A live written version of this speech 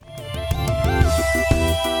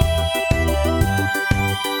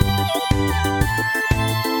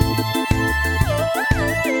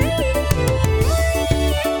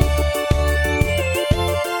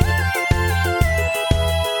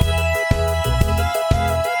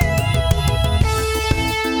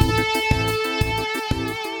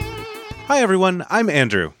Hi, everyone. I'm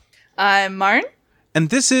Andrew. I'm Marn. And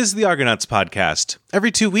this is the Argonauts podcast. Every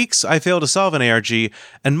 2 weeks, I fail to solve an ARG,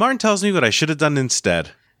 and Marn tells me what I should have done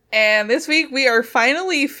instead. And this week, we are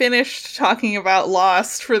finally finished talking about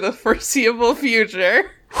Lost for the foreseeable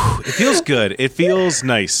future. It feels good. It feels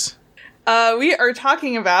nice. We are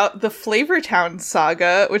talking about the Flavortown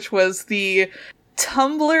saga, which was the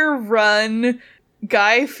Tumblr-run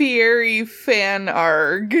Guy Fieri fan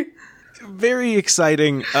arg. Very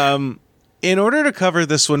exciting. In order to cover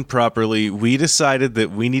this one properly, we decided that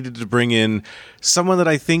we needed to bring in someone that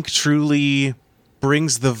I think truly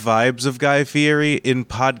brings the vibes of Guy Fieri in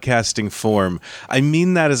podcasting form. I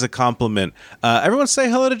mean that as a compliment. Everyone say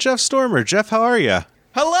hello to Jeff Stormer. Jeff, how are you?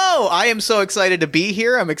 Hello! I am so excited to be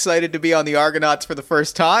here. I'm excited to be on the Argonauts for the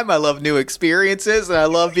first time. I love new experiences, and I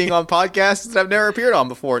love being on podcasts that I've never appeared on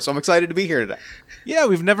before, so I'm excited to be here today. Yeah,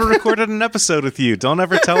 we've never recorded an episode with you. Don't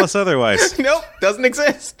ever tell us otherwise. Nope, doesn't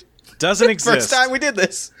exist. Doesn't exist. First time we did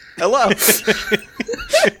this. Hello.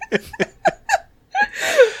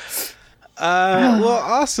 Well,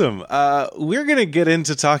 awesome. We're going to get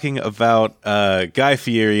into talking about Guy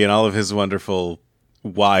Fieri and all of his wonderful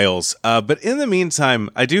wiles. But in the meantime,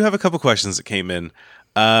 I do have a couple questions that came in.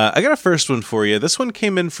 I got a first one for you. This one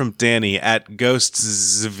came in from Danny at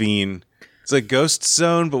Ghostzveen. It's like Ghost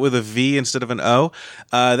Zone, but with a V instead of an O.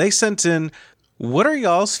 They sent in, what are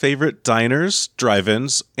y'all's favorite diners,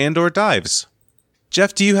 drive-ins, and or dives?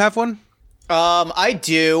 Jeff, do you have one? I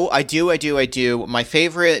do. My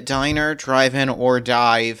favorite diner, drive-in, or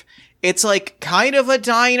dive. It's like kind of a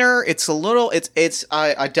diner. It's a little, it's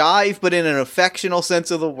a dive, but in an affectional sense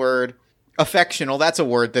of the word. Affectional, that's a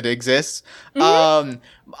word that exists. Mm-hmm.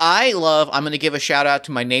 I'm going to give a shout out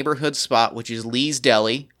to my neighborhood spot, which is Lee's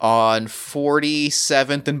Deli on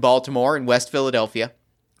 47th and Baltimore in West Philadelphia.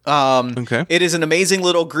 Okay. It is an amazing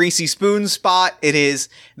little greasy spoon spot.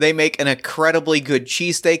 They make an incredibly good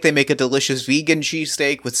cheesesteak. They make a delicious vegan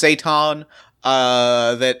cheesesteak with seitan.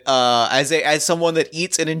 As someone that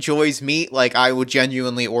eats and enjoys meat, like I would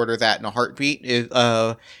genuinely order that in a heartbeat.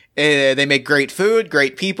 They make great food,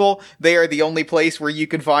 great people. They are the only place where you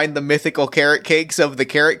can find the mythical carrot cakes of the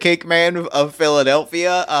Carrot Cake Man of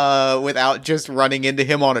Philadelphia, without just running into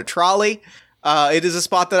him on a trolley. It is a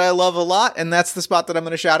spot that I love a lot, and that's the spot that I'm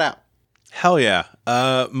going to shout out. Hell yeah.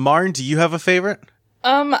 Marn, do you have a favorite?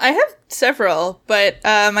 I have several, but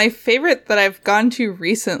my favorite that I've gone to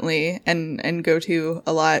recently and go to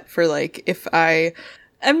a lot for like if I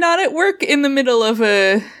am not at work in the middle of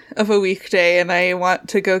a weekday and I want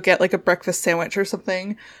to go get like a breakfast sandwich or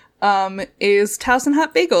something, is Towson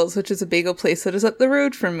Hot Bagels, which is a bagel place that is up the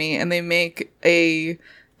road from me, and they make a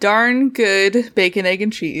darn good bacon, egg,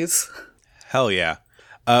 and cheese. Hell yeah.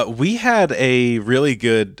 We had a really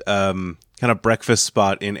good kind of breakfast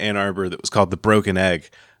spot in Ann Arbor that was called the Broken Egg,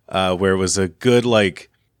 where it was a good,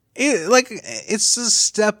 it's a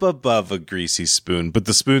step above a greasy spoon, but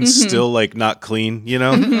the spoon's still, not clean, you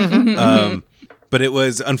know? But it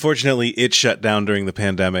was, unfortunately, it shut down during the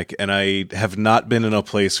pandemic, and I have not been in a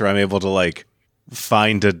place where I'm able to,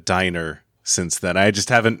 find a diner since then. I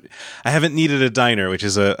haven't needed a diner, which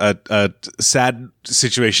is a sad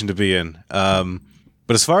situation to be in. But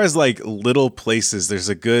as far as little places, there's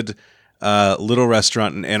a good little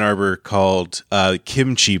restaurant in Ann Arbor called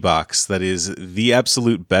Kimchi Box that is the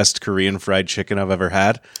absolute best Korean fried chicken I've ever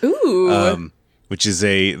had. Ooh. Which is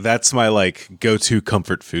that's my go-to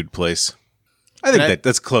comfort food place. I think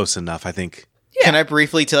that's close enough, I think. Yeah. Can I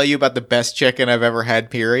briefly tell you about the best chicken I've ever had,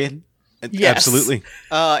 period? Yes. Absolutely.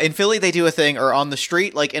 In Philly, they do a thing, or on the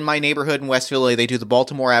street, in my neighborhood in West Philly, they do the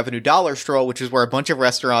Baltimore Avenue Dollar Stroll, which is where a bunch of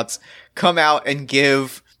restaurants come out and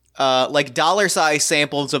give, dollar-sized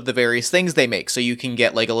samples of the various things they make. So you can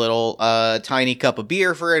get, a little, tiny cup of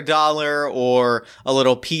beer for $1, or a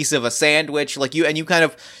little piece of a sandwich,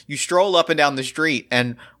 you stroll up and down the street,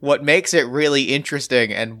 and what makes it really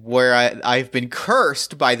interesting, and where I've been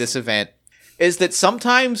cursed by this event, is that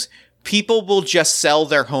sometimes people will just sell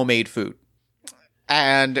their homemade food.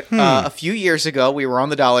 And a few years ago, we were on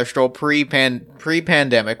the Dollar Stroll,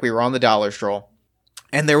 pre-pandemic, we were on the Dollar Stroll.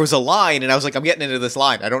 And there was a line, and I was like, I'm getting into this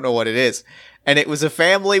line. I don't know what it is. And it was a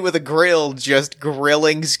family with a grill just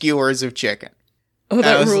grilling skewers of chicken. Oh,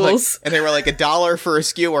 that rules. And they were $1 for a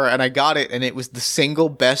skewer, and I got it, and it was the single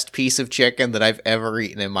best piece of chicken that I've ever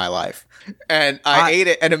eaten in my life. And I ate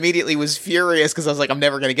it and immediately was furious because I was like, I'm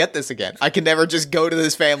never going to get this again. I can never just go to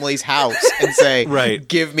this family's house and say, right,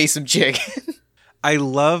 give me some chicken. I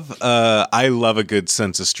love a good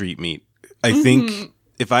sense of street meat. I think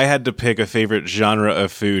if I had to pick a favorite genre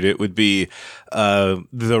of food, it would be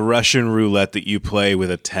the Russian roulette that you play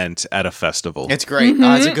with a tent at a festival. It's great.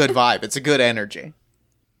 It's a good vibe. It's a good energy.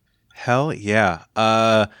 Hell yeah.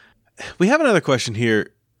 We have another question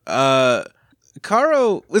here.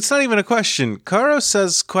 Caro, it's not even a question. Caro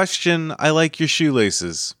says, question, I like your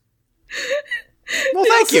shoelaces. Well,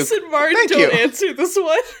 thank you. And Martin Thank don't you. answer this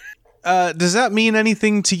one. Does that mean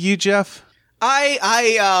anything to you, Jeff?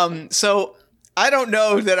 So I don't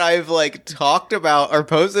know that I've like talked about or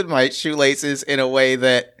posted my shoelaces in a way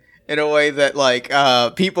that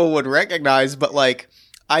like people would recognize, but like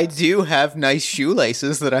I do have nice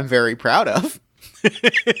shoelaces that I'm very proud of.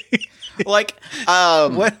 Like,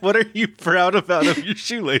 What are you proud about of your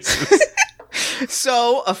shoelaces?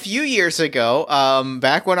 so a few years ago,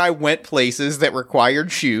 back when I went places that required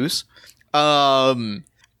shoes,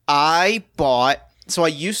 I bought. So I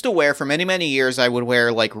used to wear for many, many years. I would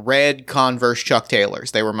wear like red Converse Chuck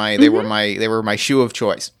Taylors. They were my shoe of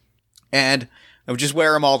choice, and I would just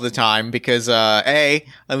wear them all the time because A,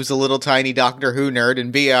 I was a little tiny Doctor Who nerd,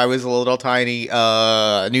 and B, I was a little tiny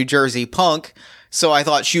New Jersey punk. So I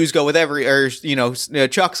thought shoes go with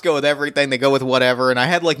Chucks go with everything. They go with whatever. And I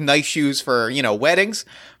had like nice shoes for, weddings.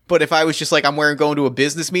 But if I was just like, going to a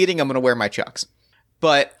business meeting, I'm going to wear my Chucks.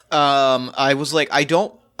 But I was like,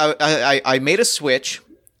 I made a switch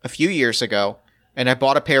a few years ago and I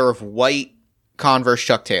bought a pair of white Converse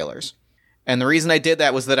Chuck Taylors. And the reason I did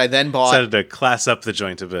that was that I then bought... Decided to class up the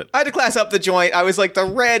joint a bit. I had to class up the joint. I was like, the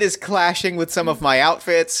red is clashing with some of my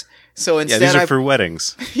outfits. So instead, these are for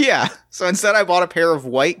weddings. Yeah. So instead, I bought a pair of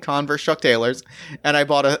white Converse Chuck Taylors, and I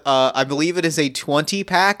bought I believe it is a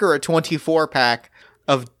 20-pack or a 24-pack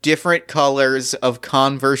of different colors of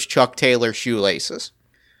Converse Chuck Taylor shoelaces.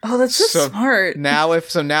 Oh, that's so smart. Now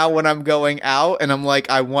when I'm going out and I'm like,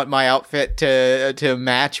 I want my outfit to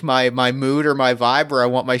match my mood or my vibe, or I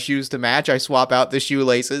want my shoes to match, I swap out the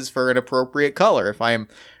shoelaces for an appropriate color. If I'm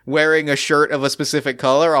wearing a shirt of a specific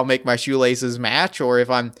color, I'll make my shoelaces match. Or if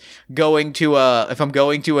I'm going to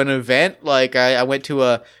an event, like I went to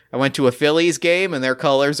a Phillies game and their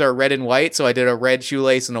colors are red and white, so I did a red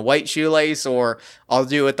shoelace and a white shoelace. Or I'll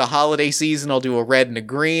do at the holiday season, I'll do a red and a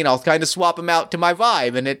green. I'll kind of swap them out to my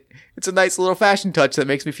vibe, and it's a nice little fashion touch that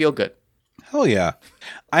makes me feel good. Hell yeah.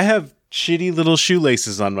 I have shitty little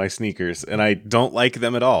shoelaces on my sneakers, and I don't like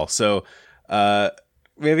them at all. So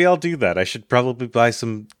maybe I'll do that. I should probably buy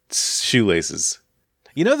some shoelaces.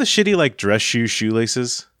 You know the shitty like dress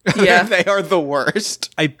shoelaces? Yeah. They are the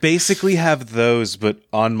worst. I basically have those, but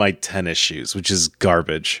on my tennis shoes, which is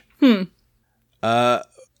garbage. On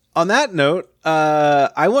that note,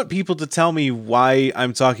 I want people to tell me why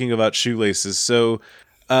I'm talking about shoelaces. So,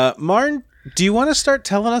 Marn, do you want to start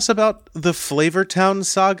telling us about the Flavortown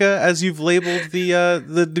saga as you've labeled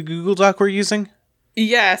the Google Doc we're using?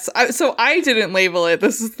 Yes. So I didn't label it.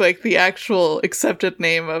 This is like the actual accepted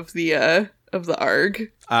name of the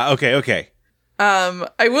ARG. Okay. I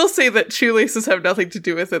will say that shoelaces have nothing to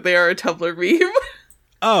do with it. They are a Tumblr meme.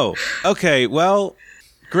 Oh, okay. Well,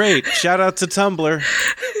 great. Shout out to Tumblr.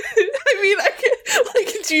 I mean, I can't,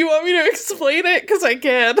 like, do you want me to explain it? Because I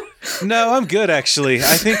can. No, I'm good, actually.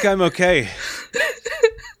 I think I'm okay.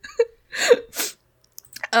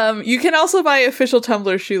 You can also buy official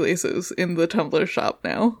Tumblr shoelaces in the Tumblr shop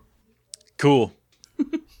now. Cool.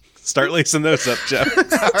 Start lacing those up, Jeff. All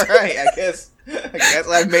right, I guess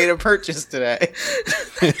I've made a purchase today.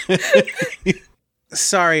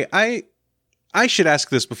 Sorry, I should ask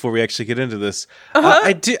this before we actually get into this.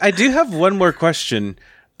 I do have one more question.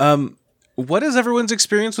 What is everyone's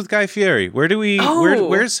experience with Guy Fieri? Where do we?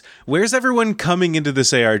 Where's everyone coming into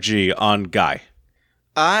this ARG on Guy?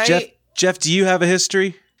 Jeff, do you have a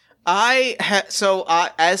history?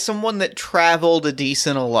 As someone that traveled a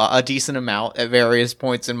decent amount at various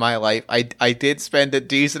points in my life, I did spend a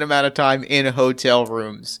decent amount of time in hotel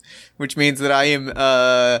rooms, which means that I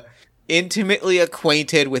am intimately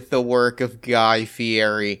acquainted with the work of Guy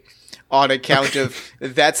Fieri on account of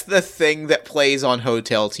that's the thing that plays on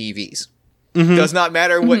hotel TVs. Mm-hmm. Does not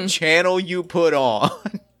matter what channel you put on.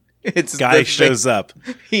 It's Guy shows up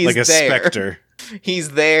he's like a there. specter.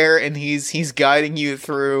 He's there and he's guiding you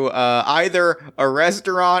through either a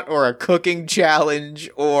restaurant or a cooking challenge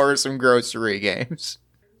or some grocery games.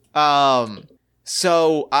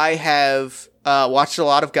 So I have watched a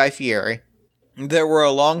lot of Guy Fieri. There were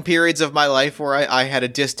long periods of my life where I had a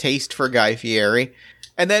distaste for Guy Fieri.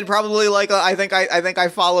 And then probably like I think I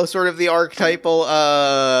follow sort of the archetypal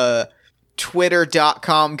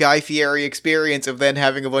Twitter.com Guy Fieri experience of then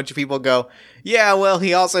having a bunch of people go, yeah, well,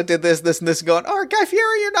 he also did this, and this, going, oh, Guy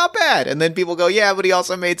Fieri, you're not bad. And then people go, yeah, but he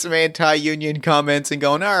also made some anti-union comments and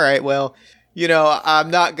going, all right, well, you know, I'm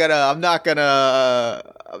not gonna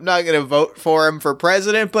I'm not going to vote for him for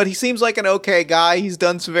president, but he seems like an okay guy. He's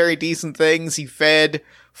done some very decent things. He fed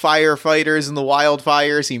firefighters in the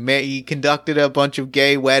wildfires. He conducted a bunch of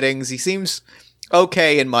gay weddings. He seems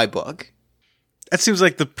okay in my book. That seems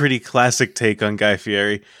like the pretty classic take on Guy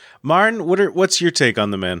Fieri. Marn, what's your take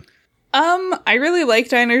on the man? I really like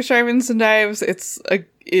Diners, Drive-Ins, and Dives. It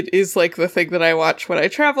is like the thing that I watch when I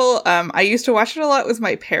travel. I used to watch it a lot with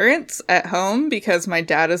my parents at home because my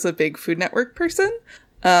dad is a big Food Network person.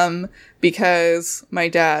 Because my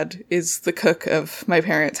dad is the cook of my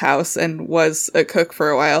parents' house and was a cook for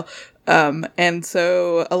a while. And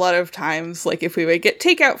so a lot of times, like, if we would get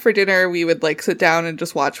takeout for dinner, we would, like, sit down and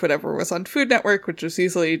just watch whatever was on Food Network, which was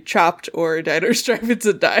usually Chopped or Diners, Drive-Ins,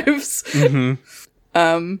 and Dives.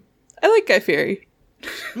 Mm-hmm. I like Guy Fieri.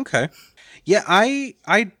 Okay. Yeah,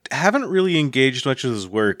 I haven't really engaged much with his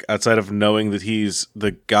work outside of knowing that he's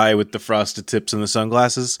the guy with the frosted tips and the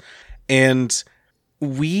sunglasses. And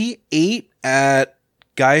we ate at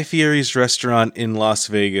Guy Fieri's restaurant in Las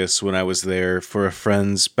Vegas when I was there for a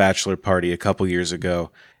friend's bachelor party a couple years ago.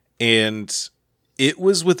 And it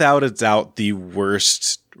was without a doubt the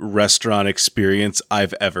worst restaurant experience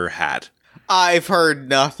I've ever had. I've heard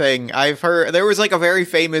nothing. I've heard there was like a very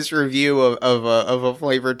famous review of a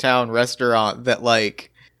Flavortown restaurant that like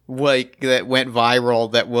that went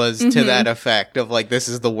viral that was to that effect of like, this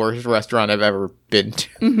is the worst restaurant I've ever been to.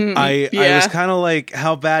 Mm-hmm. I was kind of like,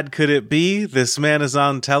 how bad could it be? This man is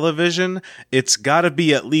on television. It's got to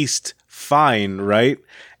be at least fine, right?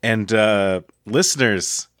 And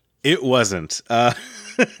listeners, it wasn't.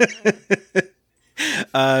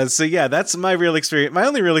 So yeah, that's my real experience. My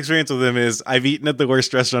only real experience with him is I've eaten at the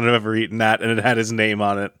worst restaurant I've ever eaten at, and it had his name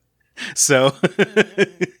on it. So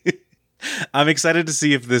I'm excited to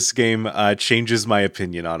see if this game changes my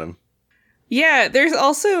opinion on him. Yeah, there's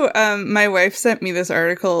also, my wife sent me this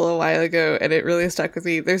article a while ago, and it really stuck with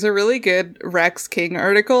me. There's a really good Rex King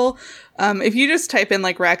article. If you just type in,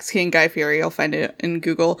 like, Rex King Guy Fieri, you'll find it in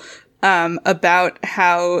Google, about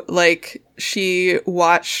how, like, she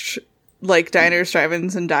watched, like, Diners,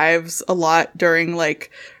 Drive-Ins, and Dives a lot during,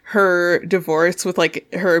 like, her divorce with,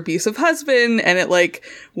 like, her abusive husband, and it, like,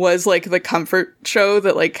 was, like, the comfort show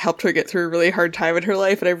that, like, helped her get through a really hard time in her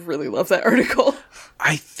life, and I really love that article.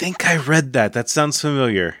 I think I read that. That sounds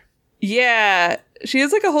familiar. Yeah. She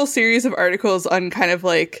has, like, a whole series of articles on kind of,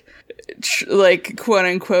 like, like,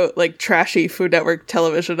 quote-unquote, like, trashy Food Network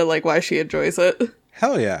television and, like, why she enjoys it.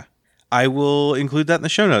 Hell yeah. I will include that in the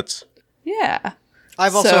show notes. Yeah.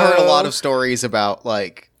 I've also heard a lot of stories about,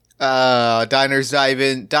 like, Diners, Dive,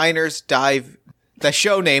 the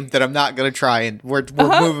show name that I'm not going to try, and we're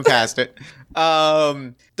moving past it.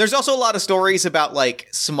 There's also a lot of stories about, like,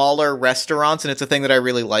 smaller restaurants, and it's a thing that I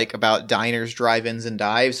really like about Diners, Drive-Ins, and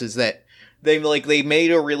Dives, is that they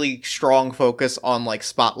made a really strong focus on, like,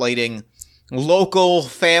 spotlighting local,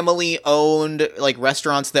 family-owned, like,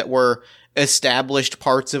 restaurants that were established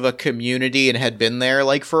parts of a community and had been there,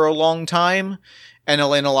 like, for a long time. And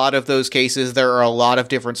in a lot of those cases, there are a lot of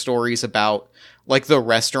different stories about, like, the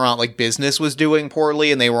restaurant, like, business was doing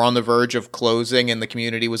poorly and they were on the verge of closing, and the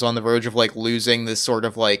community was on the verge of, like, losing this sort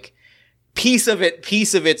of, like, piece of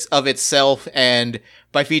itself. And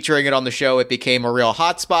by featuring it on the show, it became a real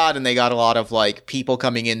hotspot, and they got a lot of, like, people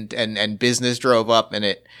coming in, and business drove up, and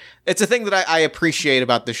it's a thing that I appreciate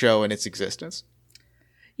about the show and its existence.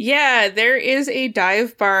 Yeah, there is a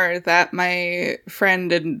dive bar that my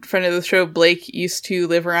friend and friend of the show, Blake, used to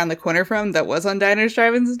live around the corner from that was on Diners,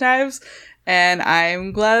 Drive-Ins, and Dives. And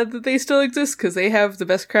I'm glad that they still exist because they have the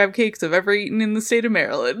best crab cakes I've ever eaten in the state of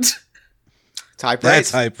Maryland. It's high praise.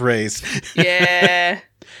 That's high praise. Yeah.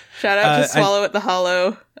 Shout out to Swallow at the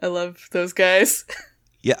Hollow. I love those guys.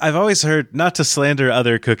 Yeah, I've always heard, not to slander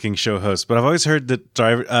other cooking show hosts, but I've always heard that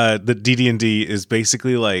that DD&D is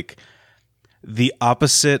basically like the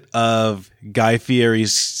opposite of Guy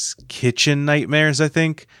Fieri's Kitchen Nightmares, I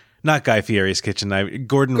think. Not Guy Fieri's Kitchen Nightmares.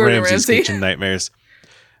 Gordon Ramsay's Kitchen Nightmares.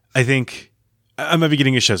 I think I might be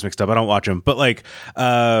getting his shows mixed up. I don't watch them. But like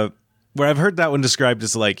where I've heard that one described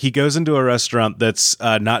as like he goes into a restaurant that's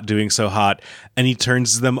not doing so hot, and he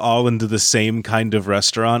turns them all into the same kind of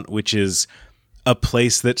restaurant, which is a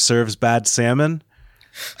place that serves bad salmon.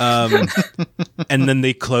 And then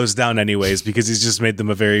they close down anyways because he's just made them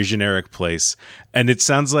a very generic place. And it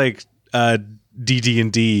sounds like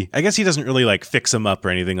DD&D, I guess he doesn't really like fix them up or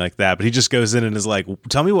anything like that, but he just goes in and is like,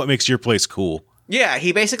 tell me what makes your place cool. Yeah,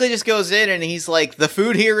 he basically just goes in and he's like, the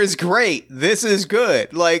food here is great. This is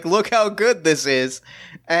good. Like, look how good this is.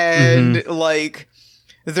 And like,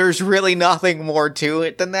 there's really nothing more to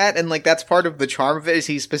it than that. And like, that's part of the charm of it, is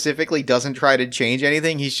he specifically doesn't try to change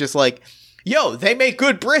anything. He's just like, Yo, they make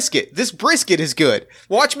good brisket. This brisket is good.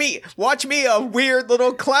 Watch me, a weird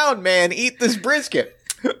little clown man eat this brisket.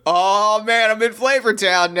 Oh man, I'm in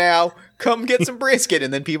Flavortown now. Come get some brisket.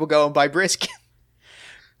 And then people go and buy brisket.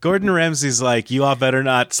 Gordon Ramsay's like, you all better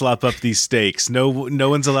not slop up these steaks. No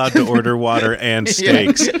one's allowed to order water and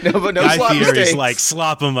steaks. No, but no Guy sloppy Fieri's steaks. like,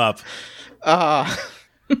 slop them up.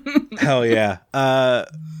 Hell yeah.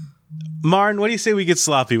 Marn, what do you say we get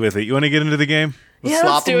sloppy with it? You want to get into the game? Yeah,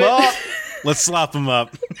 Slop let's do them it. up. Let's slop them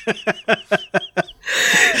up.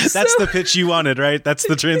 That's the pitch you wanted, right? That's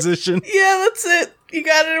the transition? Yeah, that's it. You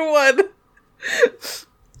got it in one.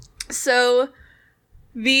 So,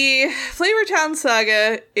 the Flavortown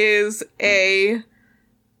Saga is a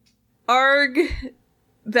ARG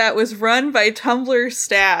that was run by Tumblr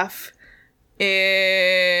staff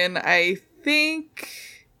in, I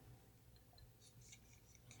think,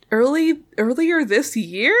 earlier this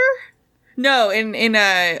year? No, in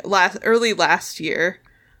early last year.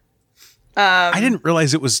 I didn't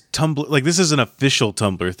realize it was Tumblr. Like, this is an official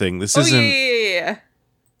Tumblr thing. This isn't... Yeah.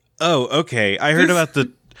 Oh, okay. I heard about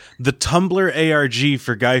the Tumblr ARG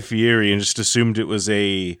for Guy Fieri and just assumed it was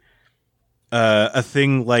a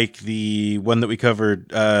thing like the one that we covered,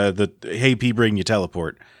 the Hey P Bring You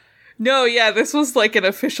Teleport. No, yeah, this was like an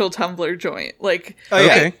official Tumblr joint. Like,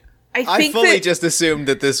 Okay. I think fully that, just assumed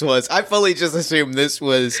this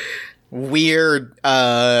was weird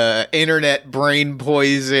internet brain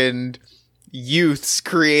poisoned youths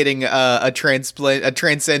creating a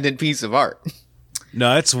transcendent piece of art.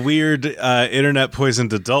 No, it's weird internet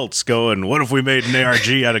poisoned adults going, what if we made an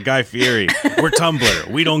ARG out of Guy Fieri? We're Tumblr.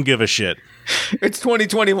 We don't give a shit. It's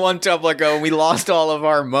 2021 Tumblr go. We lost all of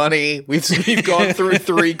our money. We've gone through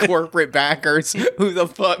 3 corporate backers. Who the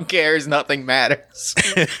fuck cares? Nothing matters.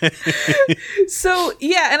 so,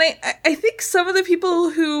 yeah, and I think some of the people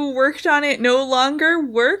who worked on it no longer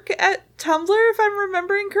work at Tumblr, if I'm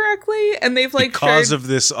remembering correctly, and they've like Because shared... of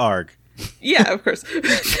this ARG. Yeah, of course.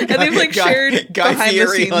 And they've like shared Guy behind Fieri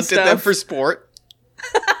the scenes hunted stuff. them for sport.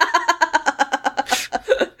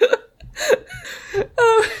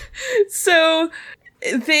 So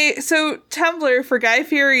Tumblr, for Guy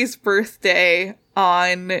Fieri's birthday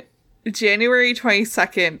on January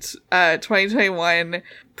 22nd, 2021,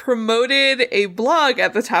 promoted a blog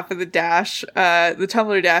at the top of the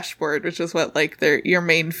Tumblr dashboard, which is what like your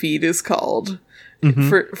main feed is called.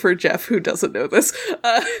 For Jeff, who doesn't know this,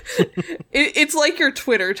 it's like your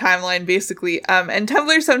Twitter timeline, basically. And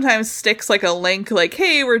Tumblr sometimes sticks like a link, like,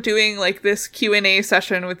 "Hey, we're doing like this Q&A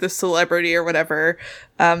session with this celebrity or whatever,"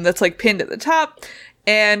 that's like pinned at the top.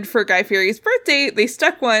 And for Guy Fieri's birthday, they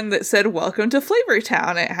stuck one that said, "Welcome to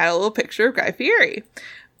Flavortown." It had a little picture of Guy Fieri,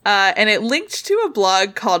 and it linked to a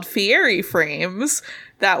blog called Fieri Frames.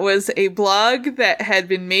 That was a blog that had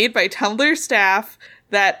been made by Tumblr staff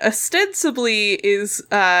that ostensibly is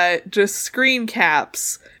just screen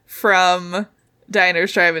caps from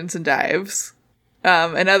Diners, Drive-Ins, and Dives,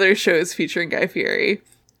 and other shows featuring Guy Fieri.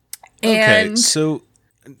 Okay, so,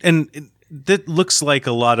 and that looks like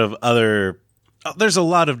a lot of other... There's a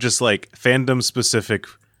lot of just, like, fandom-specific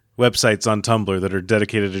websites on Tumblr that are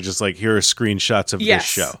dedicated to just, like, here are screenshots of this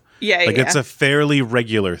show. Yeah, like, it's a fairly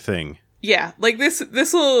regular thing. Yeah, like this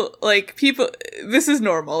will, like, people, this is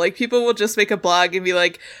normal. Like, people will just make a blog and be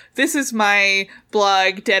like, this is my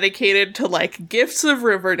blog dedicated to, like, gifts of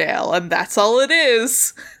Riverdale, and that's all it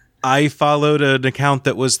is. I followed an account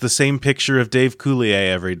that was the same picture of Dave Coulier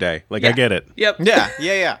every day. Like, I get it. Yep.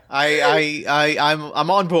 Yeah.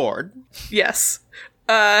 I'm on board. Yes.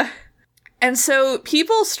 And so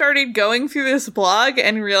people started going through this blog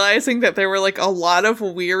and realizing that there were, like, a lot of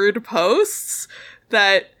weird posts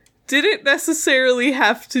that didn't necessarily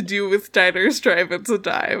have to do with Diners, Drive-Ins, and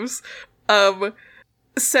Dives.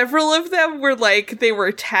 Several of them were, like, they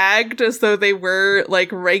were tagged as though they were, like,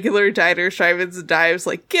 regular Diners, Drive-Ins, and Dives,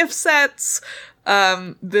 like, gift sets.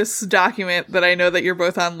 This document that I know that you're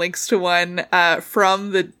both on links to one,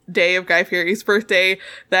 from the day of Guy Fieri's birthday,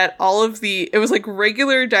 that all of it was, like,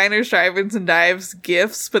 regular Diners, Drive-Ins, and Dives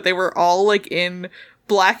gifts, but they were all, like, in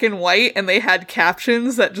black and white, and they had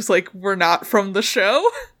captions that just, like, were not from the show.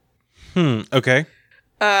 Okay.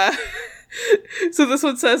 So this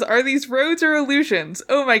one says, "Are these roads or illusions?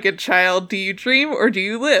 Oh my good child, do you dream or do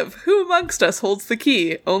you live? Who amongst us holds the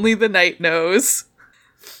key? Only the night knows."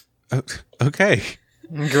 Okay.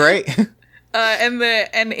 Great. And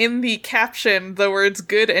in the caption, the words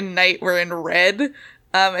 "good" and "night" were in red.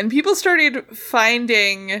 And people started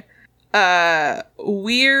finding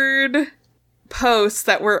weird posts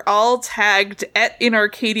that were all tagged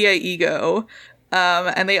 @InArcadiaEgo.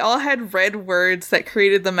 And they all had red words that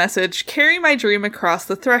created the message, "Carry my dream across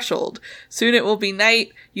the threshold. Soon it will be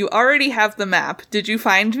night. You already have the map. Did you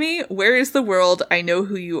find me? Where is the world? I know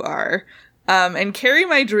who you are." And "Carry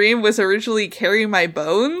my dream" was originally "Carry my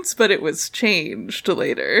bones," but it was changed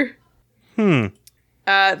later.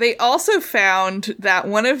 They also found that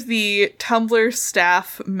one of the Tumblr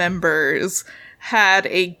staff members had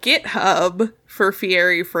a GitHub for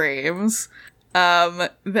Fieri Frames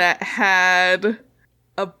that had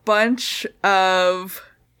a bunch of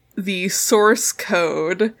the source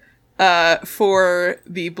code for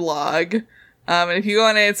the blog. And if you go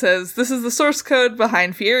on it says, "This is the source code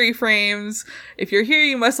behind Fieri Frames. If you're here,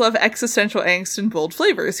 you must love existential angst and bold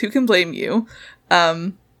flavors. Who can blame you?"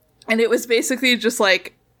 And it was basically just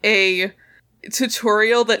like a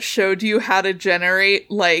tutorial that showed you how to generate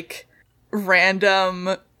like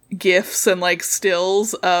random GIFs and like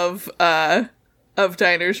stills of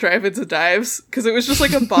diners, drive-ins, and dives, because it was just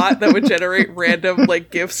like a bot that would generate random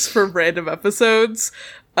like GIFs from random episodes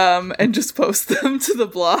and just post them to the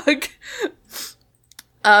blog.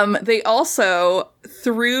 They also,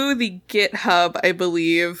 through the GitHub, I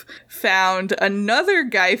believe, found another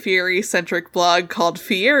Guy Fieri-centric blog called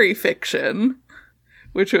Fieri Fiction,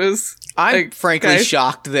 which was... I'm frankly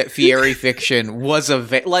shocked that Fieri Fiction was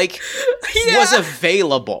was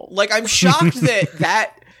available. Like, I'm shocked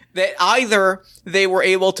that either they were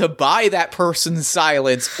able to buy that person's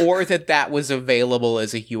silence or that was available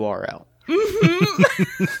as a URL.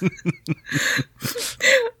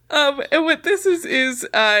 And what this is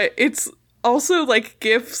it's also like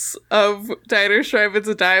GIFs of diners, drive-ins,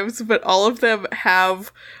 and dives, but all of them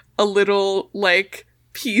have a little like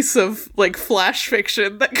piece of like flash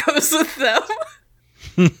fiction that goes with them.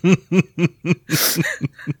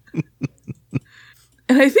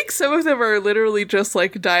 And I think some of them are literally just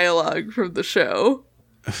like dialogue from the show.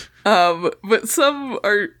 But some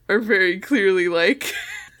are very clearly like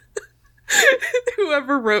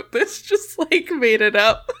whoever wrote this just like made it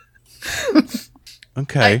up.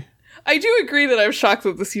 Okay. I do agree that I'm shocked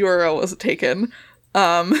that this URL wasn't taken.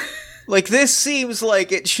 Like, this seems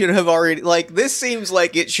like it should have already... Like, this seems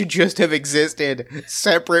like it should just have existed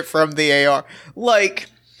separate from the AR. Like,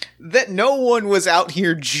 that no one was out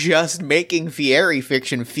here just making Fieri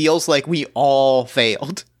Fiction feels like we all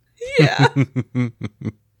failed. Yeah.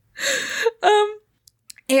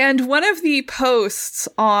 And one of the posts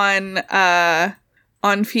on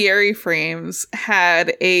Fieri Frames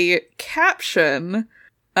had a caption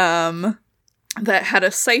that had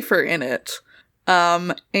a cipher in it.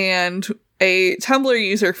 And a Tumblr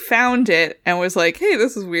user found it and was like, "Hey,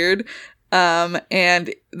 this is weird."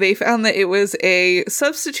 And they found that it was a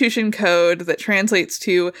substitution code that translates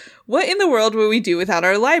to, "What in the world will we do without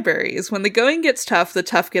our libraries? When the going gets tough, the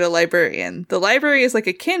tough get a librarian. The library is like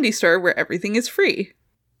a candy store where everything is free."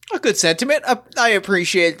 A good sentiment. I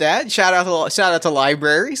appreciate that. Shout out to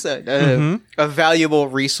libraries. A valuable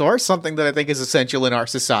resource, something that I think is essential in our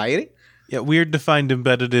society. Yeah, weird to find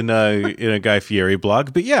embedded in a Guy Fieri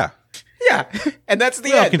blog, but yeah. Yeah, and that's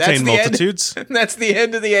the end. Contain multitudes. That's the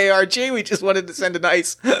end of the ARG. We just wanted to send a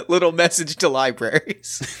nice little message to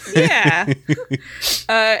libraries. Yeah.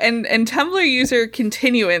 And Tumblr user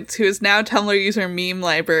Continuance, who is now Tumblr user Meme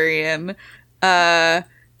Librarian,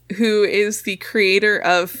 who is the creator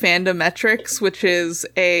of Fandometrics, which is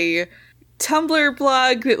a Tumblr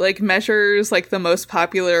blog that like measures like the most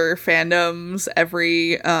popular fandoms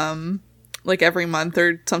every month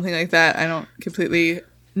or something like that. I don't completely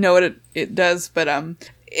know what it does, but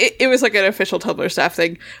it was like an official Tumblr staff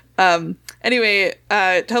thing. Anyway,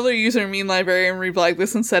 Tumblr user Meme Librarian reblogged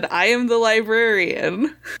this and said, "I am the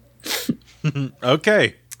librarian."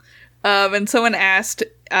 Okay. And someone asked,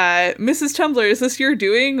 "Mrs. Tumblr, is this your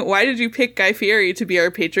doing? Why did you pick Guy Fieri to be our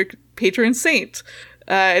patron saint?"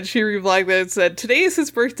 And she reblogged that and said, "Today is his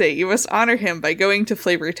birthday. You must honor him by going to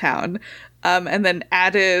Flavortown." And then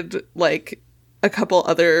added like a couple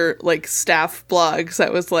other like staff blogs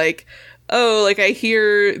that was like, "Oh, like I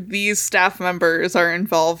hear these staff members are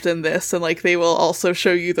involved in this and like they will also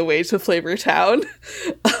show you the way to Flavortown."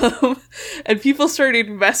 And people started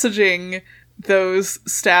messaging those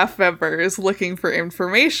staff members looking for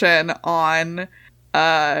information on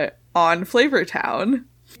Flavortown.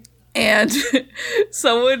 And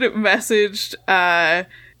someone messaged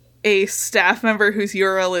a staff member whose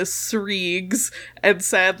URL is Sreegs and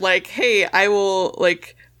said like, "Hey,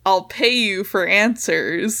 I'll pay you for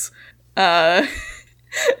answers." And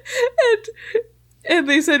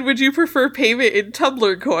they said, "Would you prefer payment in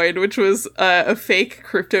Tumblr coin?" which was a fake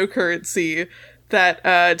cryptocurrency that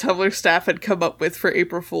Tumblr staff had come up with for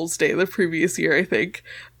April Fool's Day the previous year, I think.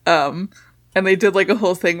 and they did like a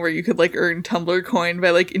whole thing where you could like earn Tumblr coin by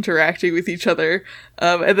like interacting with each other.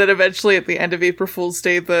 And then eventually at the end of April Fool's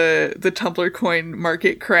Day, the Tumblr coin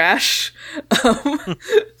market crashed.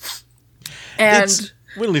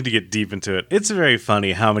 We don't need to get deep into it. It's very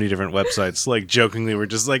funny how many different websites, like, jokingly were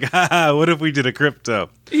just like, haha, what if we did a crypto?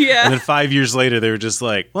 Yeah. And then 5 years later, they were just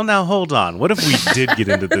like, well, now hold on. What if we did get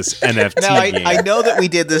into this NFT game? I know that we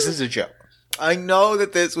did this as a joke. I know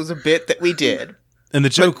that this was a bit that we did. And the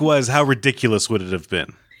joke was, how ridiculous would it have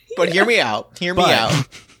been? But hear me out. Hear me out.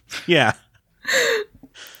 Yeah.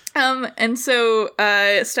 And so,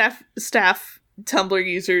 staff Tumblr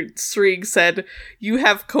user Srig said, "You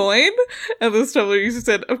have coin?" And this Tumblr user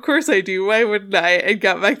said, "Of course I do. Why wouldn't I?" And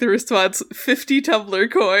got back the response, 50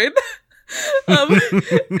 Tumblr coin.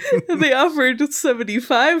 And they offered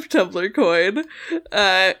 75 Tumblr coin.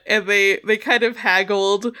 And they kind of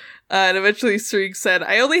haggled. And eventually Srig said,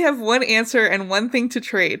 "I only have one answer and one thing to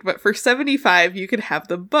trade, but for 75, you could have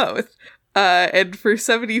them both." And for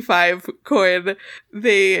 75 coin,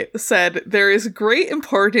 they said, "There is great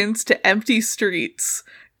importance to empty streets,"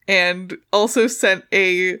 and also sent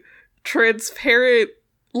a transparent,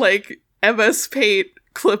 like, MS Paint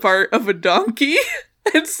clip art of a donkey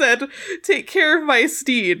and said, "Take care of my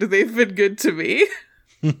steed. They've been good to me."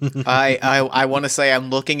 I want to say I'm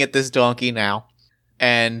looking at this donkey now,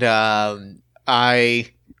 and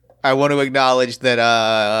I want to acknowledge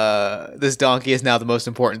that this donkey is now the most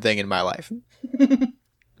important thing in my life.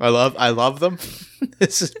 I love them.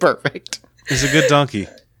 This is perfect. It's a good donkey.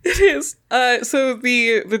 It is. So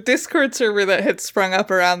the Discord server that had sprung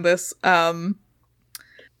up around this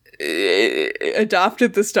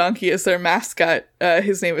adopted this donkey as their mascot.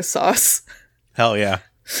 His name is Sauce. Hell yeah.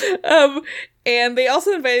 And they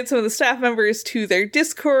also invited some of the staff members to their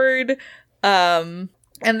Discord.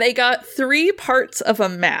 And they got 3 parts of a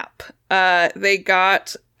map. They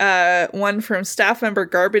got one from staff member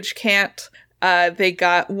Garbage Can't. They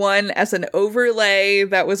got one as an overlay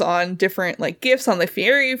that was on different like GIFs on the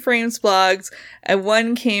Fieri Frames blogs. And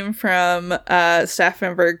one came from staff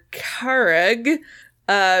member Karag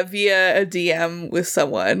via a DM with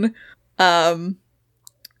someone.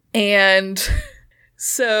 And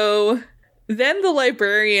so then the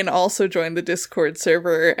librarian also joined the Discord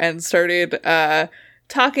server and started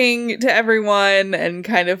talking to everyone and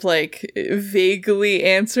kind of like vaguely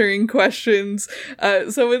answering questions.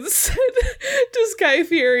 Someone said, "Does Guy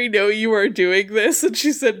Fieri know you are doing this?" And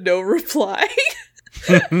she said, "No reply."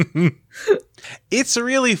 It's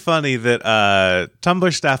really funny that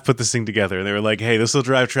Tumblr staff put this thing together and they were like, hey, this will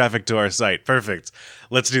drive traffic to our site. Perfect.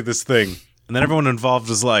 Let's do this thing. And then everyone involved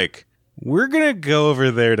was like, we're going to go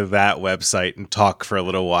over there to that website and talk for a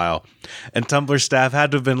little while. And Tumblr staff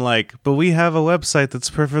had to have been like, but we have a website that's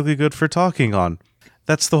perfectly good for talking on.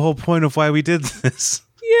 That's the whole point of why we did this.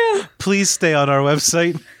 Yeah. Please stay on our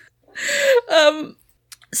website.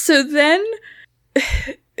 So then,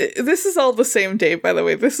 this is all the same day, by the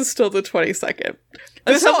way. This is still the 22nd.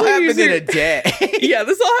 This all happened in a day. Yeah,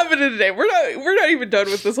 this all happened in a day. We're not even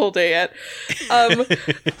done with this whole day yet.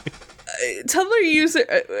 A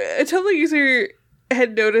Tumblr user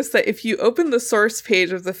had noticed that if you open the source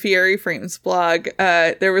page of the Fieri Frames blog,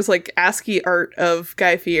 there was like ASCII art of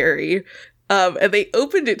Guy Fieri. And they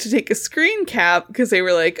opened it to take a screen cap because they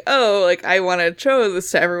were like, oh, like, I want to show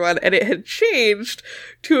this to everyone. And it had changed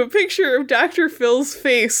to a picture of Dr. Phil's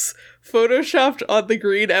face photoshopped on the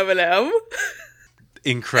green M&M.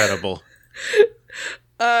 Incredible.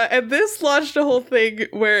 And this launched a whole thing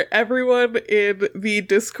where everyone in the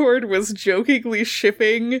Discord was jokingly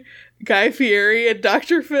shipping Guy Fieri and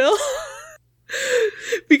Dr. Phil.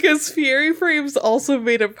 Because Fieri Frames also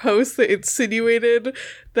made a post that insinuated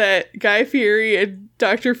that Guy Fieri and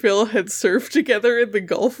Dr. Phil had served together in the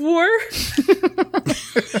Gulf War.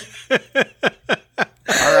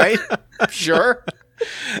 All right. Sure.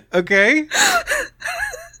 Okay.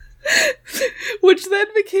 Which then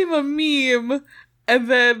became a meme, and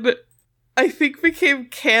then I think became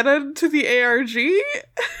canon to the ARG.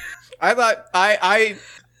 I thought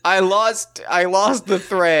I lost the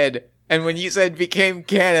thread. And when you said became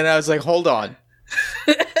canon, I was like, hold on.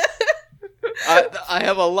 I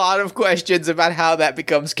have a lot of questions about how that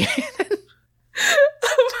becomes canon.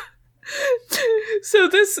 So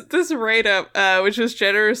this write-up, which was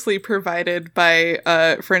generously provided by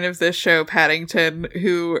a friend of this show, Paddington,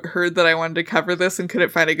 who heard that I wanted to cover this and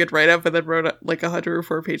couldn't find a good write-up, and then wrote like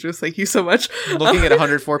 104 pages. Thank you so much. I'm looking at a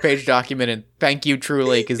 104-page document, and thank you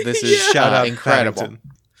truly, because this is Shout out incredible.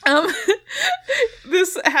 Paddington.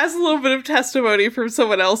 This has a little bit of testimony from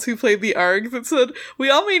someone else who played the ARG that said, we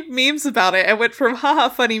all made memes about it and went from haha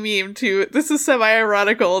funny meme to this is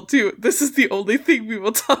semi-ironical to this is the only thing we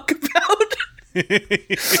will talk about.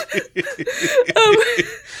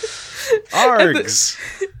 Args.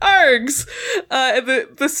 Args. And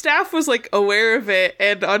the staff was like aware of it,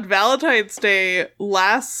 and on Valentine's Day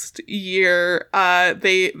last year,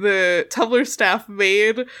 the Tumblr staff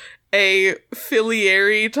made a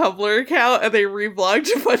Filiary Tumblr account, and they reblogged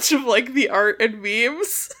a bunch of like the art and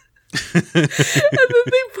memes. And then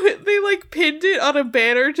they like pinned it on a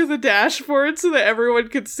banner to the dashboard so that everyone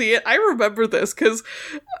could see it. I remember this because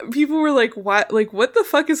people were like, what the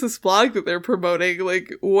fuck is this blog that they're promoting?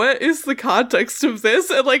 Like, what is the context of this?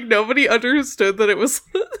 And like nobody understood that it was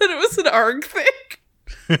an ARG thing.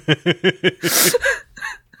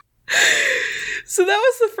 So that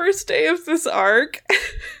was the first day of this ARG.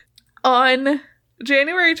 On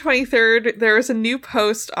January 23rd, there was a new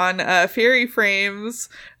post on Fairy Frames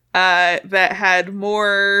that had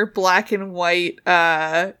more black and white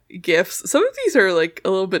GIFs. Some of these are like a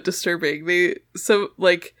little bit disturbing. There's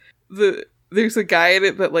a guy in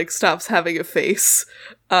it that like stops having a face.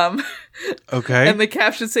 Okay. And the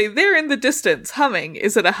captions say, "There in the distance, humming.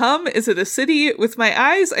 Is it a hum? Is it a city? With my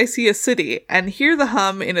eyes, I see a city, and hear the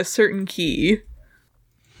hum in a certain key."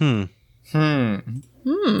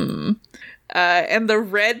 And the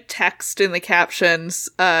red text in the captions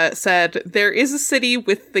said, "There is a city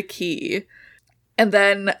with the key." And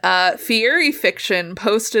then Fiery Fiction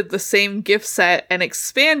posted the same GIF set and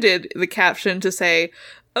expanded the caption to say,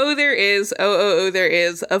 "Oh, there is, there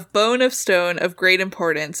is, of bone of stone of great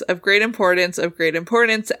importance, of great importance, of great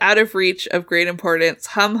importance, out of reach of great importance,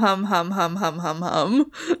 hum, hum, hum, hum, hum, hum,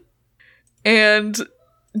 hum." And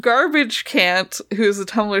Garbage Can't, who's a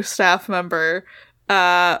Tumblr staff member,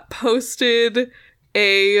 posted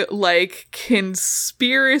a like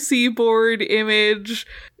conspiracy board image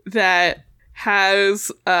that has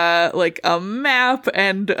like a map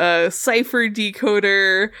and a cipher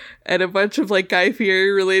decoder and a bunch of like Guy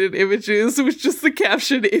Fieri related images with just the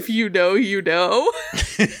caption, "If you know, you know."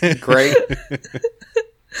 Great.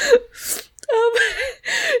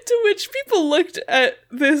 To which people looked at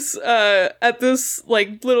this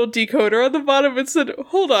like little decoder on the bottom and said,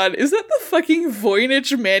 "Hold on, is that the fucking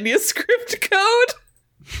Voynich manuscript code?"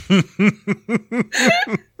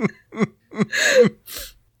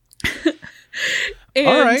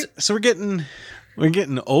 All right, so we're getting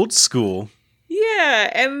old school.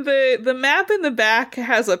 Yeah, and the map in the back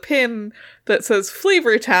has a pin that says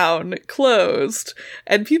Flavortown closed,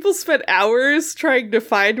 and people spent hours trying to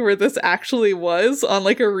find where this actually was on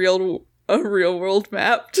like a real world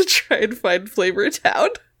map to try and find Flavortown.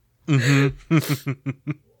 Mm-hmm.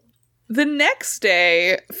 The next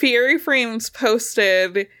day, Fiery Frames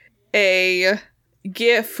posted a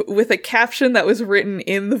GIF with a caption that was written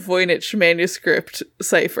in the Voynich manuscript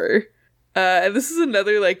cipher. And this is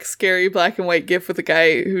another like scary black and white GIF with a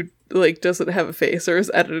guy who like doesn't have a face or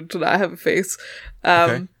is edited to not have a face.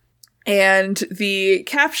 Okay. And the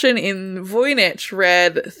caption in Voynich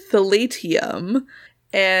read Thalatium.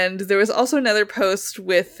 And there was also another post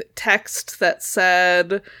with text that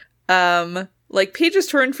said, like pages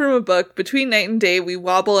torn from a book, between night and day we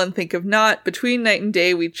wobble and think of naught, between night and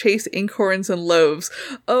day we chase inkhorns and loaves.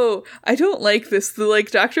 Oh, I don't like this. The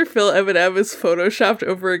like Dr. Phil M&M is photoshopped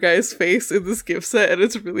over a guy's face in this gift set, and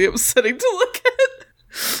it's really upsetting to look at.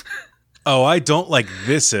 Oh, I don't like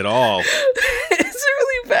this at all. It's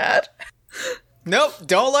really bad. Nope,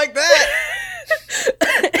 don't like that.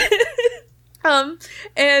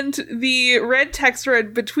 And the red text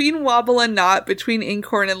read, "Between wobble and knot, between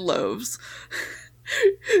inkhorn and loaves."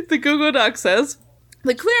 The Google Doc says,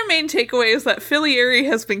 "The clear main takeaway is that Filiary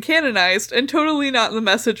has been canonized, and totally not the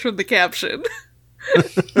message from the caption."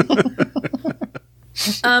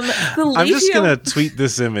 I'm just gonna tweet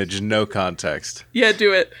this image, no context. Yeah,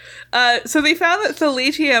 do it. So they found that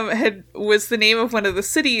Thalatium was the name of one of the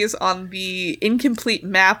cities on the incomplete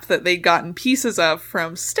map that they'd gotten pieces of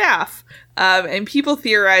from staff. And people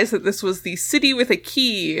theorized that this was the city with a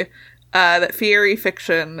key that Fiery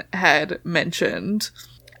Fiction had mentioned.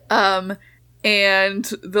 And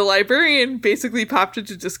the librarian basically popped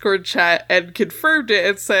into Discord chat and confirmed it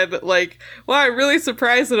and said, like, "Wow, I'm really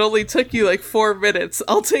surprised it only took you like 4 minutes.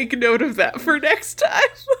 I'll take note of that for next time."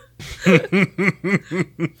 The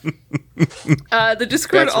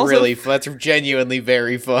Discord that's genuinely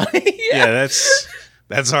very funny. Yeah,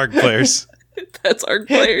 that's ARG players. That's ARG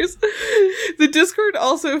players. The Discord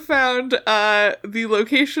also found the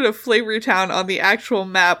location of Flavortown on the actual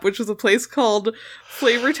map, which was a place called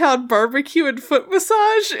Flavortown Barbecue and Foot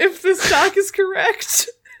Massage, if this doc is correct.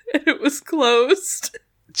 And it was closed.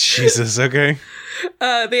 Jesus, okay.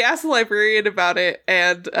 They asked the librarian about it,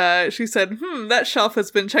 and she said, that shelf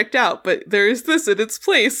has been checked out, but there is this in its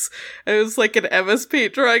place. And it was like an MS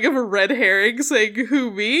Paint drawing of a red herring saying,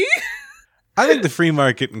 who, me? I think the free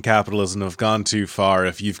market and capitalism have gone too far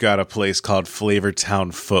if you've got a place called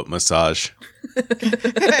Flavortown Foot Massage.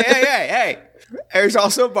 Hey. There's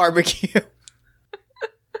also barbecue.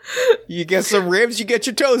 You get some ribs, you get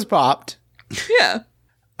your toes popped. Yeah.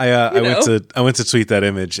 I went to tweet that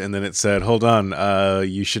image, and then it said, hold on,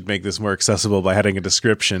 you should make this more accessible by adding a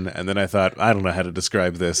description. And then I thought, I don't know how to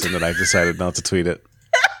describe this, and then I decided not to tweet it.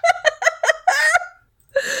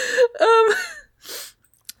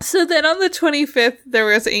 So then on the 25th, there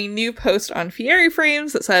was a new post on Fieri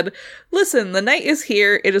Frames that said, listen, the night is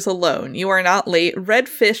here, it is alone. You are not late. Red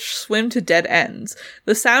fish swim to dead ends.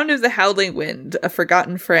 The sound of the howling wind, a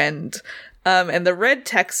forgotten friend. And the red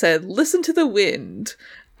text said, listen to the wind.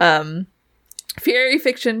 Fieri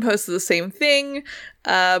Fiction posted the same thing,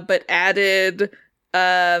 but added,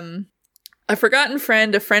 a forgotten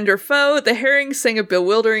friend, a friend or foe, the herrings sing a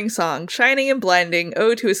bewildering song, shining and blinding,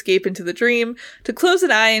 oh, to escape into the dream, to close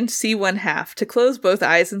an eye and see one half, to close both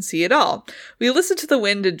eyes and see it all. We listen to the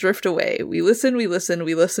wind and drift away. We listen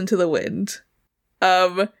to the wind.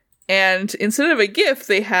 And instead of a GIF,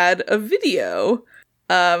 they had a video.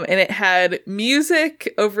 And it had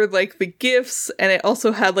music over, like, the GIFs, and it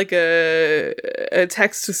also had, like, a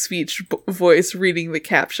text-to-speech voice reading the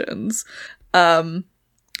captions.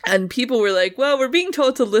 And people were like, well, we're being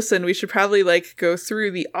told to listen. We should probably, like, go through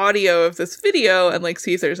the audio of this video and, like,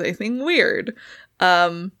 see if there's anything weird.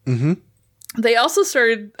 They also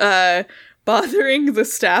started bothering the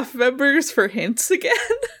staff members for hints again.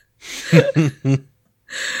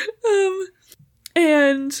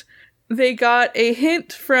 And they got a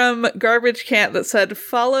hint from Garbage Can that said,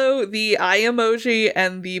 follow the eye emoji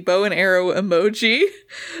and the bow and arrow emoji.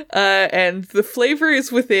 And the flavor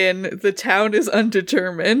is within. The town is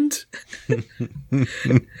undetermined.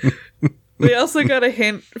 They also got a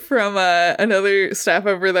hint from another staff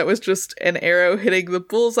member that was just an arrow hitting the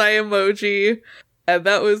bullseye emoji. And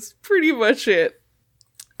that was pretty much it.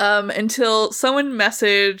 Until someone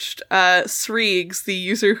messaged Sreegs, the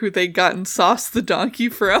user who they'd gotten Sauce the Donkey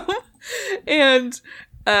from. And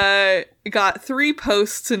got 3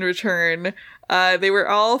 posts in return. They were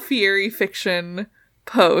all Fieri Fiction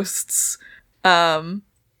posts. And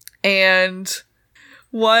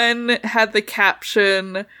one had the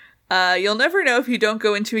caption, you'll never know if you don't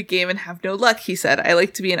go into a game and have no luck, he said. I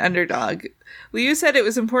like to be an underdog. Liu said it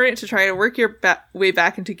was important to try to work your way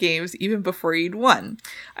back into games even before you'd won.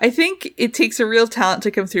 I think it takes a real talent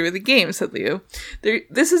to come through with a game, said Liu.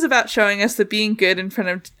 This is about showing us that being good in front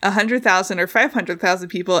of 100,000 or 500,000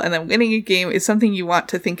 people and then winning a game is something you want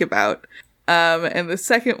to think about. And the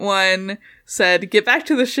second one said, get back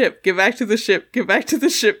to the ship, get back to the ship, get back to the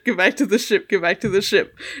ship, get back to the ship, get back to the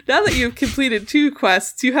ship. Now that you've completed 2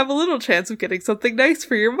 quests, you have a little chance of getting something nice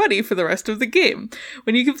for your money for the rest of the game.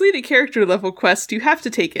 When you complete a character level quest, you have to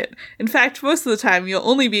take it. In fact, most of the time, you'll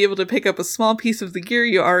only be able to pick up a small piece of the gear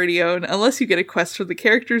you already own unless you get a quest from the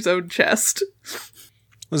character's own chest.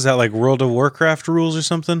 Was that like World of Warcraft rules or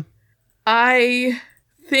something? I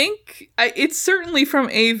think it's certainly from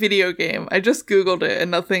a video game. I just Googled it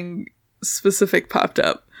and nothing specific popped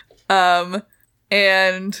up.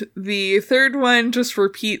 And the third one just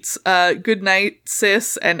repeats good night,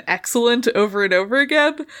 sis, and excellent over and over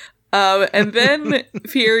again. And then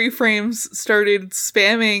Fieri Frames started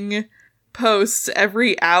spamming posts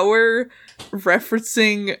every hour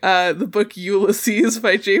referencing the book Ulysses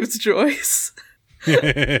by James Joyce.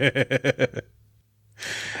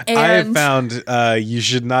 I have found you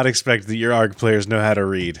should not expect that your ARG players know how to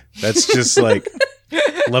read. That's just like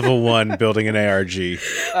level 1 building an ARG.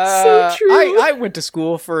 So true. I went to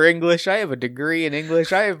school for English. I have a degree in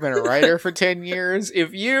English. I have been a writer for 10 years.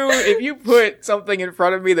 If you put something in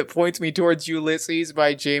front of me that points me towards Ulysses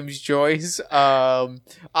by James Joyce, I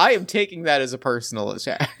am taking that as a personal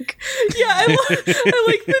attack. Yeah, I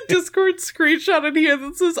like the Discord screenshot in here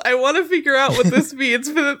that says, I want to figure out what this means,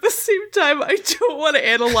 but at the same time, I don't want to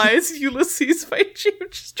analyze Ulysses by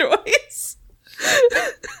James Joyce.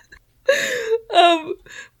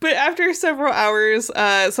 But after several hours,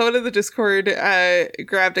 someone in the Discord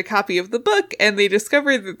grabbed a copy of the book, and they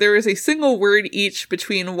discovered that there was a single word each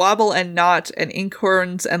between wobble and knot and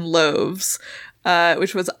inkhorns and loaves,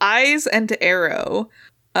 which was eyes and arrow.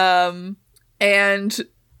 And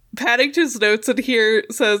Paddington's notes in here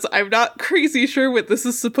says, I'm not crazy sure what this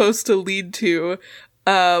is supposed to lead to,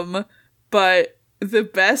 but the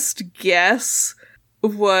best guess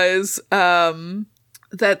was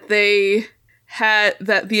that they had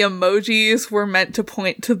that the emojis were meant to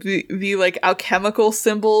point to the like alchemical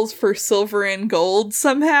symbols for silver and gold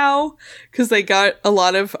somehow, because they got a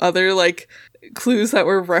lot of other like clues that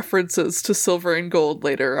were references to silver and gold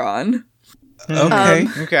later on. Okay.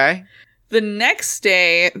 Okay. The next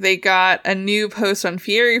day, they got a new post on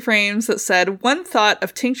Fieri Frames that said, "One thought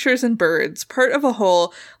of tinctures and birds, part of a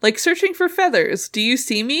whole, like searching for feathers. Do you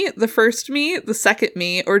see me, the first me, the second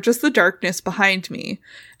me, or just the darkness behind me?"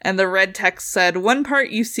 And the red text said, "One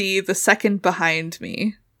part you see, the second behind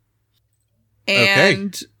me."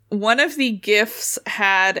 And one of the GIFs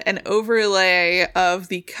had an overlay of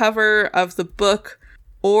the cover of the book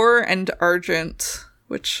Ore and Argent,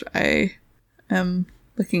 which I am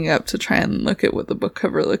looking up to try and look at what the book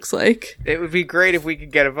cover looks like. It would be great if we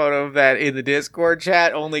could get a photo of that in the Discord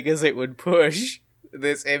chat, only because it would push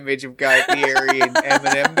this image of Guy Fieri and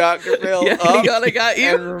Eminem Dr. Phil Yeah, up I got you.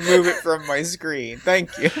 and remove it from my screen.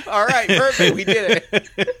 Thank you. All right, perfect. We did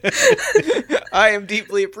it. I am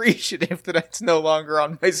deeply appreciative that it's no longer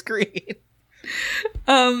on my screen.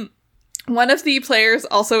 One of the players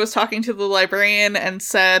also was talking to the librarian and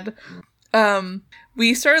said,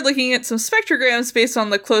 "We started looking at some spectrograms based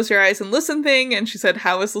on the close your eyes and listen thing," and she said,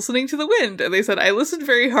 "How was listening to the wind?" And they said, "I listened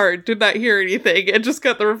very hard, did not hear anything," and just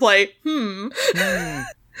got the reply,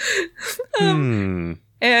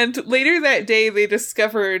 And later that day, they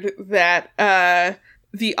discovered that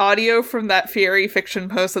the audio from that Fieri fiction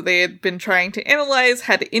post that they had been trying to analyze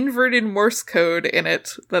had inverted Morse code in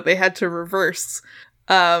it that they had to reverse.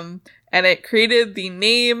 And it created the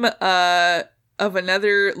name of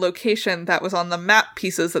another location that was on the map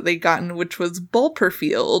pieces that they'd gotten, which was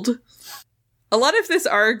Bulperfield. A lot of this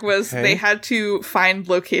arc was they had to find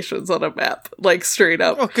locations on a map, like straight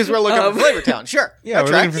up. Oh, because we're looking for Flavortown. Sure. Yeah, we're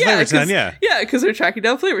looking for Flavortown, yeah. Yeah, because they're tracking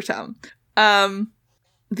down Flavortown.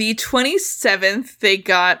 The 27th, they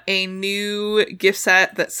got a new gift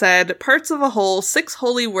set that said, "Parts of a whole, 6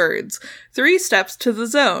 holy words, 3 steps to the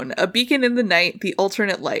zone, a beacon in the night, the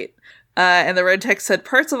alternate light." And the red text said,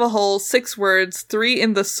 "Parts of a whole, 6 words, 3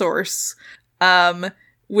 in the source,"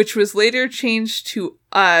 which was later changed to,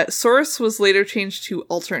 source was later changed to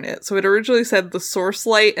alternate. So it originally said the source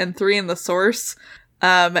light and 3 in the source,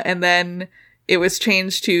 and then it was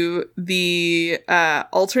changed to the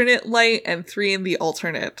alternate light and 3 in the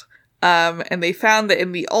alternate. And they found that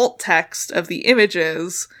in the alt text of the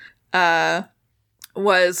images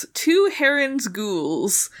was 2 herons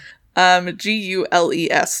ghouls.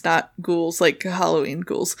 Gules, not ghouls like Halloween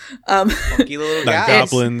ghouls. Funky little Not guys.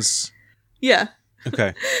 goblins. Yeah.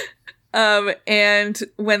 Okay. And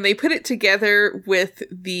when they put it together with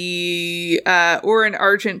the Ore and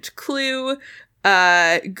Argent clue,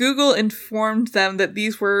 Google informed them that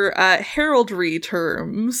these were heraldry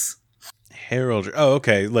terms. Heraldry. Oh,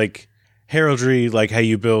 okay. Like heraldry, like how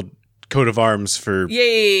you build coat of arms for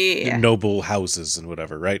Yeah. noble houses and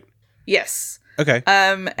whatever, right? Yes. Okay.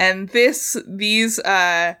 And these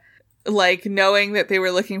like knowing that they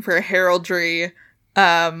were looking for a heraldry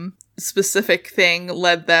specific thing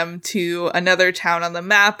led them to another town on the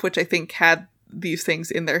map, which I think had these things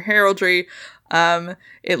in their heraldry.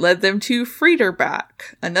 It led them to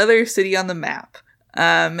Friederbach, another city on the map.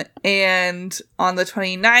 And on the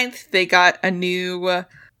 29th, they got a new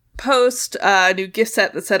post, a new gift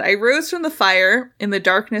set that said, "I rose from the fire. In the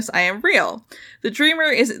darkness, I am real. The dreamer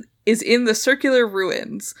is in the circular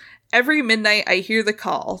ruins. Every midnight, I hear the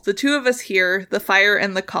call. The 2 of us here, the fire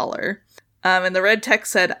and the caller." And the red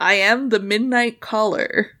text said, "I am the midnight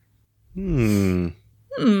caller." There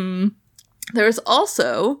was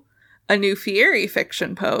also a new Fieri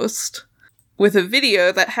fiction post with a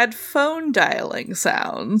video that had phone dialing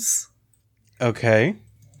sounds. Okay.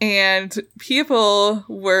 And people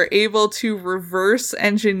were able to reverse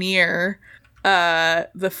engineer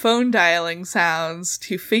the phone dialing sounds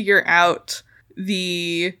to figure out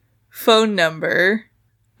the phone number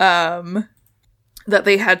that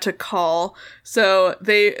they had to call. So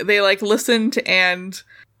they like listened and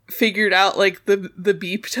figured out like the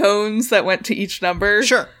beep tones that went to each number.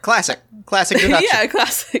 Sure. Classic deduction. Yeah,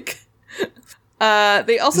 classic.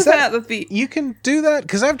 They also found out that you can do that,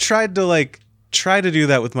 because I've tried to do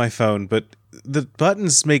that with my phone, but the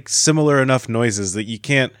buttons make similar enough noises that you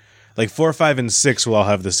can't. Like 4, 5, and 6 will all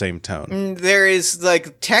have the same tone. There is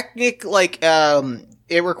like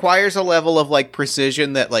it requires a level of like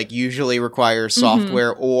precision that like usually requires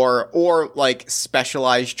software or like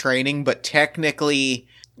specialized training, but technically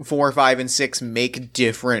 4, 5, and 6 make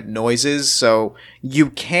different noises. So you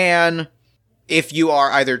can, if you are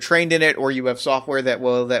either trained in it or you have software that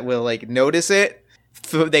will like notice it,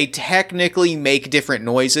 they technically make different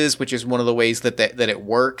noises, which is one of the ways that it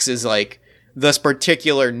works, is like the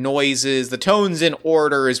particular noises, the tones in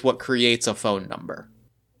order is what creates a phone number.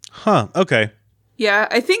 Huh. Okay. Yeah,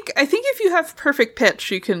 I think if you have perfect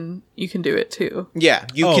pitch, you can do it too. Yeah,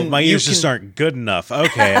 my ears just aren't good enough.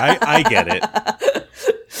 Okay, I get it.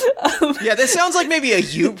 Yeah, this sounds like maybe a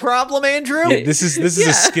you problem, Andrew. Yeah, this is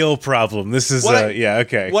a skill problem. This is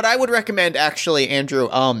okay. What I would recommend, actually, Andrew,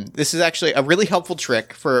 this is actually a really helpful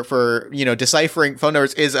trick for deciphering phone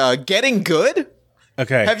numbers is getting good.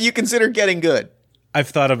 Okay. Have you considered getting good? I've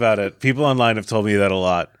thought about it. People online have told me that a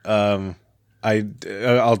lot. I'll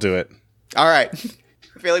do it. All right.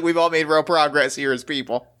 I feel like we've all made real progress here as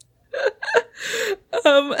people.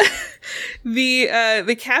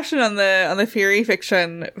 The caption on the Fairy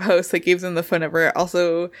Fiction post that gave them the phone number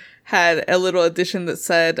also had a little addition that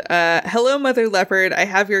said, "Hello, Mother Leopard. I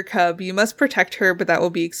have your cub. You must protect her, but that will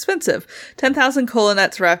be expensive. 10,000 cola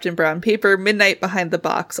nuts wrapped in brown paper. Midnight behind the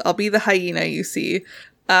box. I'll be the hyena you see."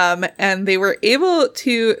 And they were able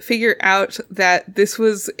to figure out that this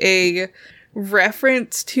was a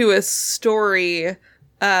reference to a story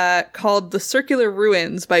called "The Circular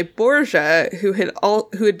Ruins" by Borgia, who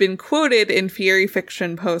had been quoted in Fairy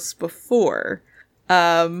Fiction posts before.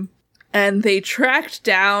 And they tracked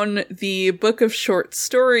down the book of short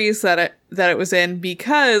stories that it was in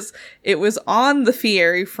because it was on the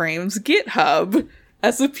Fairy Frames GitHub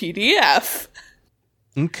as a PDF.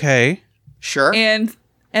 Okay. Sure.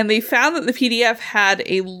 And they found that the PDF had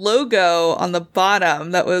a logo on the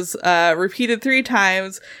bottom that was repeated 3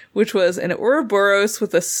 times, which was an Ouroboros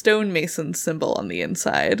with a stonemason symbol on the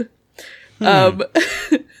inside.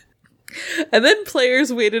 And then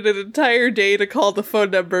players waited an entire day to call the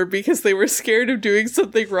phone number because they were scared of doing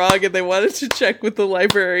something wrong and they wanted to check with the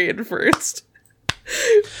librarian first.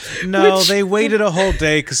 No, they waited a whole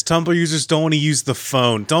day because Tumblr users don't want to use the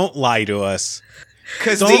phone. Don't lie to us.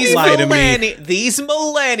 Because these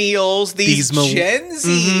millennials, these Gen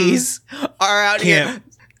Zs are out here.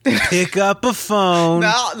 Pick up a phone.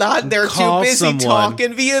 No, they're too busy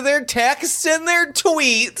talking via their texts and their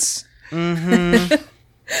tweets. Mm-hmm.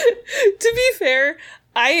 To be fair,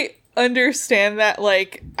 I understand that,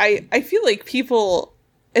 like, I feel like people,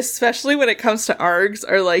 especially when it comes to ARGs,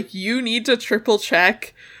 are like, you need to triple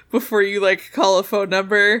check before you, like, call a phone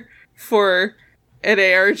number for an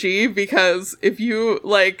ARG, because if you,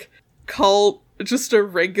 like, call just a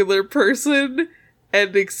regular person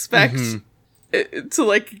and expect to,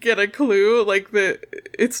 like, get a clue, like,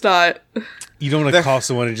 it's not... You don't want to call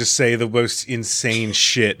someone and just say the most insane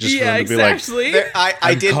shit just for them to be like,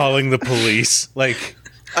 I'm calling the police. Like...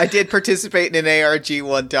 I did participate in an ARG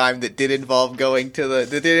one time that did involve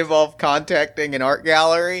contacting an art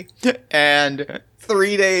gallery, and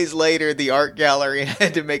 3 days later, the art gallery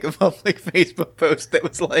had to make a public Facebook post that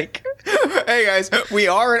was like, "Hey guys, we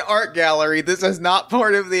are an art gallery. This is not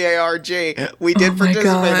part of the ARG. We did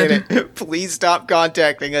participate in it. Please stop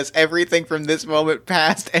contacting us. Everything from this moment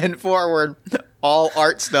past and forward, all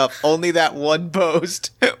art stuff. Only that one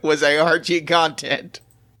post was ARG content."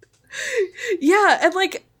 Yeah, and,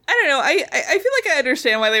 like, I don't know, I feel like I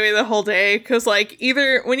understand why they made the whole day, because, like,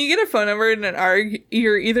 either when you get a phone number in an ARG,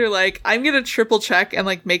 you're either like, I'm gonna triple check and,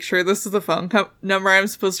 like, make sure this is the phone number I'm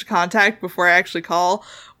supposed to contact before I actually call,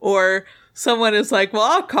 or someone is like, well,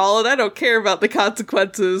 I'll call it, I don't care about the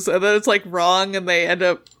consequences, and then it's, like, wrong, and they end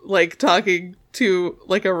up, like, talking to,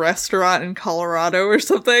 like, a restaurant in Colorado or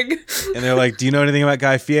something. And they're like, do you know anything about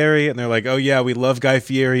Guy Fieri? And they're like, oh yeah, we love Guy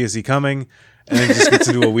Fieri, is he coming? And then it just gets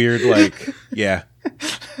into a weird, like, yeah.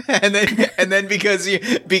 And then because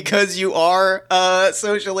you are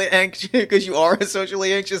socially anxious, because you are a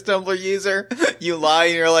socially anxious Tumblr user, you lie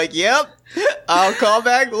and you're like, "Yep, I'll call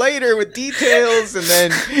back later with details," and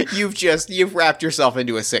then you've wrapped yourself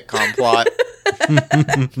into a sitcom plot.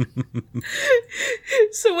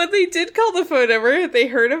 So when they did call the phone number, they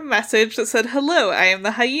heard a message that said, "Hello, I am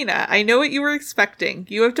the hyena. I know what you were expecting.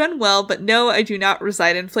 You have done well, but no, I do not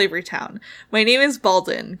reside in Flavortown. My name is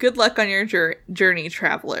Baldin. Good luck on your journey,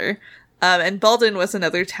 traveler." And Baldin was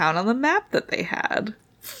another town on the map that they had.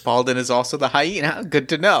 Baldin is also the hyena. Good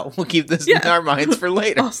to know. We'll keep this in our minds for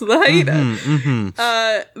later. Also the hyena.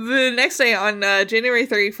 The next day, on January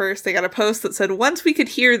 31st, they got a post that said, "Once we could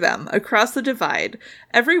hear them, across the divide.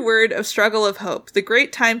 Every word of struggle of hope. The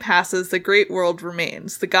great time passes, the great world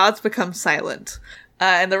remains. The gods become silent."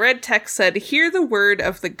 And the red text said, "Hear the word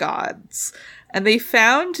of the gods." And they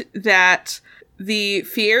found that the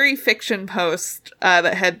Fairy Fiction post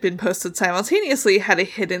that had been posted simultaneously had a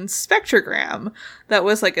hidden spectrogram that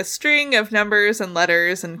was like a string of numbers and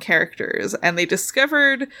letters and characters, and they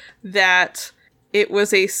discovered that it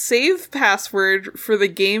was a save password for the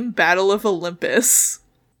game Battle of Olympus.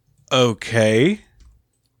 Okay.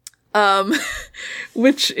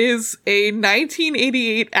 which is a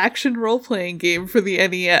 1988 action role-playing game for the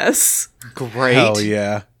NES. Great. Hell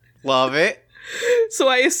yeah. Love it. So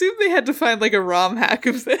I assume they had to find like a ROM hack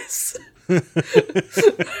of this.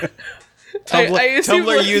 Tumblr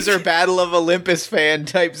like- user Battle of Olympus fan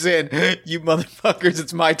types in, "You motherfuckers,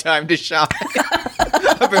 it's my time to shine."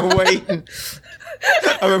 I've been waiting.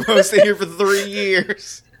 I've been posting here for 3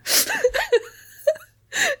 years.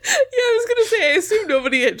 Yeah, I was gonna say, I assume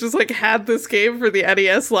nobody had just like had this game for the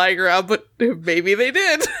NES lying around, but maybe they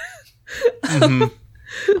did.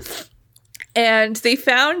 And they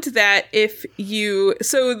found that if you,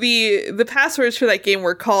 so the passwords for that game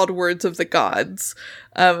were called Words of the Gods,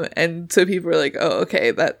 and so people were like, oh,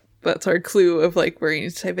 okay, that's our clue of like where you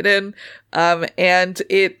need to type it in, and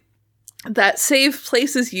that save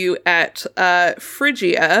places you at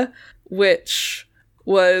Phrygia, which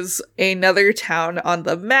was another town on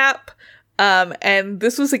the map. And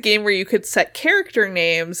this was a game where you could set character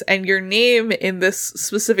names, and your name in this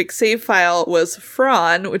specific save file was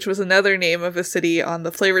Fron, which was another name of a city on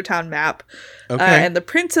the Flavortown map. Okay. And the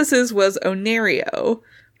princess's was Onerio,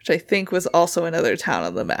 which I think was also another town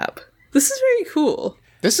on the map. This is very cool.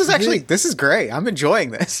 This is great. I'm enjoying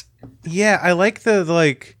this. Yeah, I like the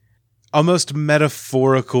like almost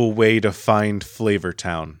metaphorical way to find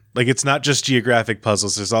Flavortown. Like, it's not just geographic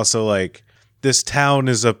puzzles. There's also like, this town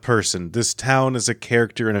is a person. This town is a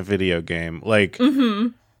character in a video game. Like,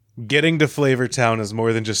 getting to Flavortown is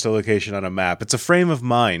more than just a location on a map. It's a frame of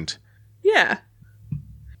mind. Yeah.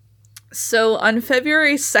 So on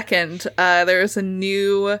February 2nd, there was a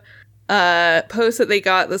new post that they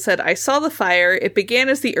got that said, "I saw the fire. It began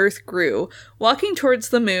as the earth grew. Walking towards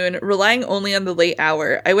the moon, relying only on the late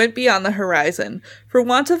hour, I went beyond the horizon. For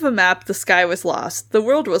want of a map, the sky was lost. The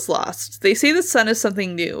world was lost. They say the sun is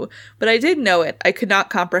something new, but I did know it. I could not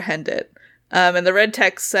comprehend it." And the red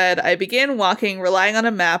text said, "I began walking, relying on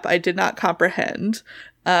a map I did not comprehend."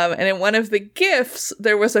 And in one of the GIFs,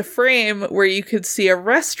 there was a frame where you could see a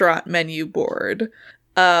restaurant menu board.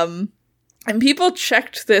 And people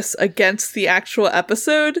checked this against the actual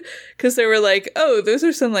episode because they were like, oh, those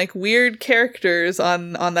are some like weird characters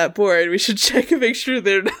on that board. We should check and make sure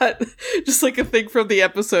they're not just like a thing from the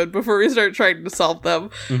episode before we start trying to solve them.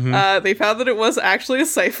 They found that it was actually a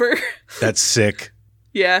cipher. That's sick.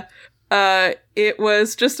 Yeah. It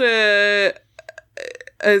was just a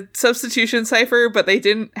substitution cipher, but they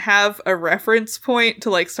didn't have a reference point to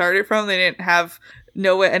like start it from. They didn't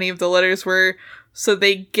know what any of the letters were. So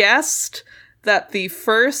they guessed that the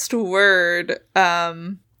first word,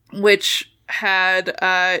 which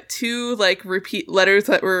had two like repeat letters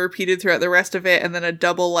that were repeated throughout the rest of it, and then a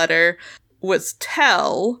double letter, was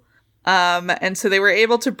tell. And so they were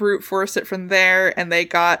able to brute force it from there, and they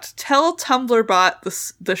got "Tell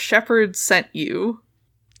Tumblrbot the shepherd sent you."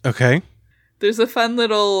 Okay. There's a fun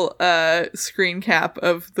little screen cap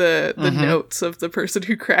of the notes of the person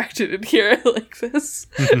who cracked it in here. I like this.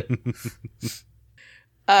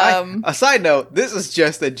 A side note, this is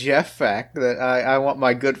just a Jeff fact that I want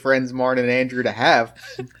my good friends Martin and Andrew to have.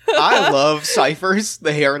 I love ciphers.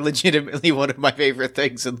 They are legitimately one of my favorite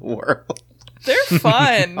things in the world. They're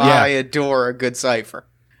fun. I adore a good cipher.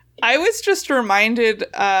 I was just reminded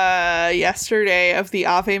yesterday of the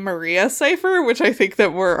Ave Maria cipher, which I think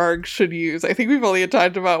that more ARGs should use. I think we've only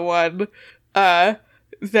talked about one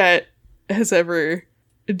that has ever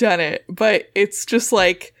done it, but it's just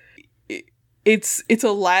like it's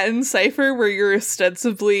a Latin cipher where you're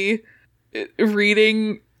ostensibly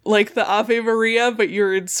reading like the Ave Maria, but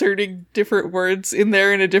you're inserting different words in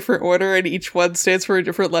there in a different order, and each one stands for a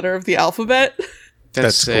different letter of the alphabet.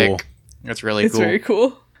 That's sick. Cool. That's really It's cool. very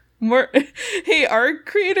cool. Hey, ARG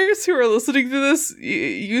creators who are listening to this,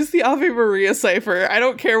 use the Ave Maria cipher. I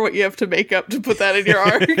don't care what you have to make up to put that in your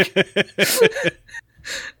ARG.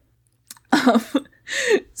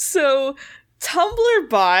 So,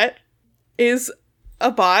 Tumblrbot is a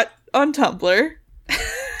bot on Tumblr.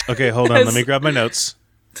 Okay, hold on. Let me grab my notes.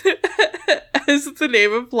 As the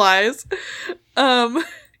name implies.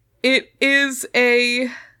 It is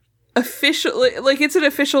it's an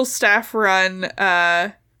official staff run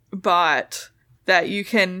bot that you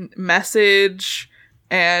can message,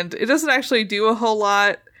 and it doesn't actually do a whole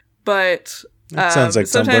lot, but That sounds like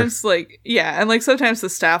sometimes Tumblr. and like sometimes the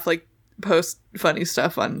staff like post funny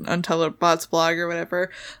stuff on Tumblrbot's blog or whatever.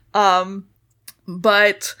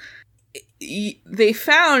 But they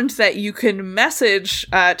found that you can message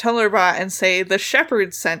Tumblrbot and say, "The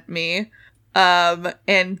shepherd sent me,"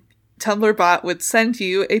 and Tumblrbot would send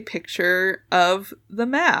you a picture of the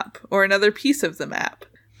map or another piece of the map,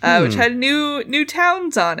 which had new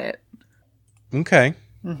towns on it. Okay.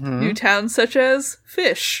 New towns such as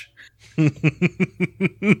Fish.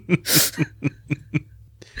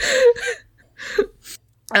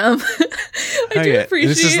 I do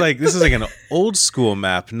appreciate this is like an old school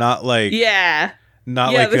map, not like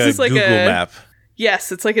not like this a is like Google map.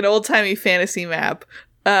 Yes, it's like an old-timey fantasy map.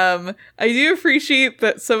 I do appreciate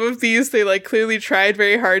that some of these they like clearly tried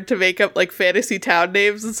very hard to make up like fantasy town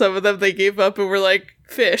names, and some of them they gave up and were like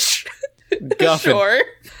fish. Guffin. Sure.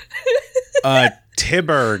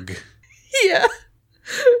 Tiburg. Yeah.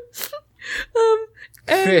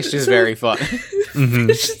 Fish is very fun.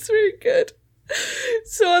 Fish is very good.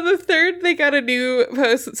 So on the 3rd, they got a new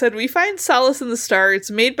post that said, "We find solace in the stars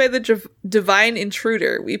made by the divine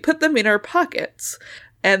intruder. We put them in our pockets."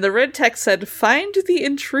 And the red text said, "Find the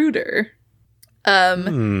intruder."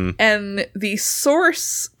 And the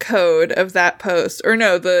source code of that post, or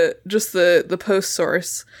no, the post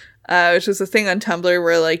source, which is a thing on Tumblr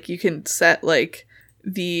where like you can set like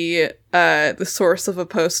the source of a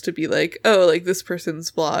post to be like, oh, like this person's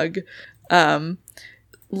blog,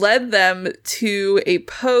 led them to a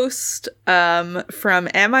post from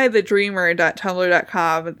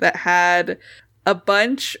amithedreamer.tumblr.com that had a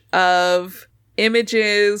bunch of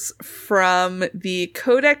images from the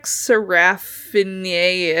Codex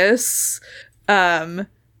Seraphinaeus,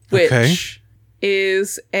 which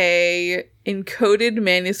is a encoded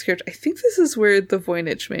manuscript. I think this is where the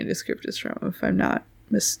Voynich manuscript is from, if I'm not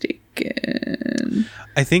mistaken.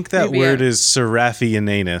 I think that word is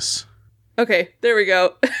Seraphianus. Okay, there we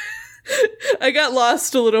go. I got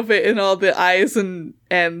lost a little bit in all the I's and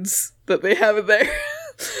N's that they have in there.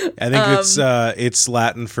 I think it's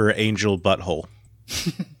Latin for angel butthole.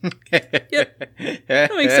 Yep,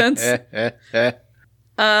 that makes sense.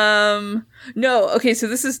 No, okay, so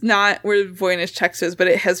this is not where the Voynich text is, but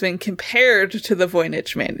it has been compared to the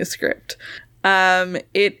Voynich manuscript.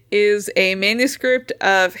 It is a manuscript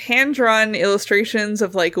of hand-drawn illustrations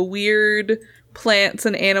of like weird plants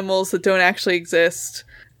and animals that don't actually exist.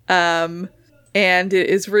 And it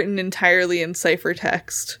is written entirely in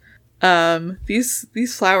ciphertext.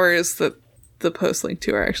 These flowers that the post link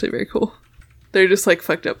to are actually very cool. They're just like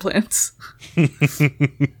fucked up plants.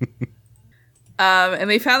 And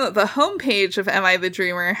they found that the homepage of Am I the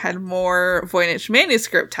Dreamer had more Voynich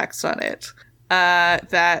manuscript text on it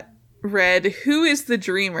that read, "Who is the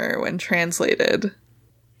dreamer?" when translated.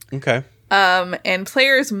 Okay. And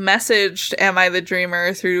players messaged Am I the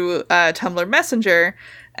Dreamer through Tumblr Messenger,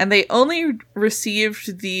 and they only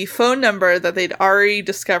received the phone number that they'd already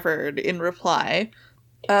discovered in reply.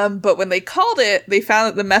 But when they called it, they found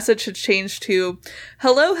that the message had changed to,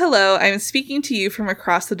 "Hello, hello, I am speaking to you from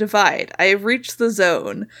across the divide. I have reached the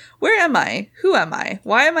zone. Where am I? Who am I?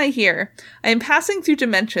 Why am I here? I am passing through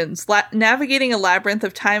dimensions, navigating a labyrinth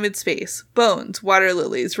of time and space. Bones, water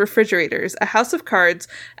lilies, refrigerators, a house of cards,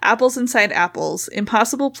 apples inside apples,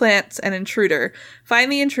 impossible plants, and intruder. Find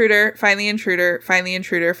the intruder, find the intruder, find the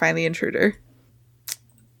intruder, find the intruder."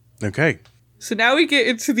 Okay. So now we get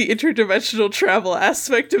into the interdimensional travel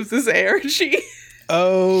aspect of this ARG.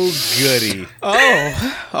 Oh, goody.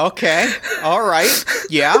 Oh, okay. All right.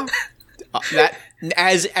 Yeah. That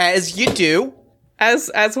as you do.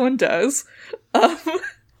 As one does.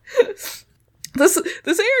 This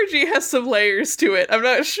ARG has some layers to it. I'm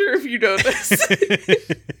not sure if you know this.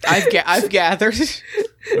 I've gathered.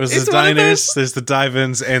 There's the diners, there's the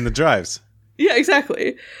dive-ins, and the drives. Yeah,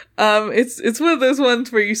 exactly. It's one of those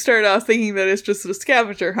ones where you start off thinking that it's just a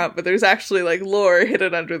scavenger hunt, but there's actually like lore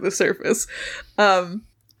hidden under the surface.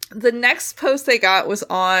 The next post they got was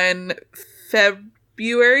on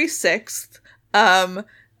February 6th.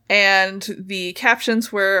 And the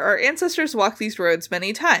captions were, "Our ancestors walked these roads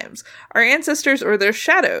many times. Our ancestors or their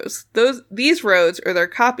shadows. These roads or their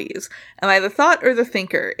copies. Am I the thought or the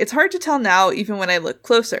thinker? It's hard to tell now even when I look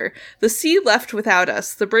closer. The sea left without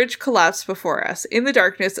us. The bridge collapsed before us. In the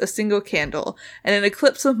darkness, a single candle. And an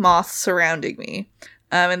eclipse of moths surrounding me."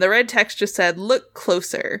 And the red text just said, "Look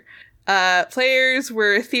closer." Players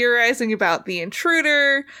were theorizing about the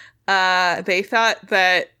intruder. They thought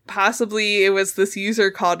that possibly it was this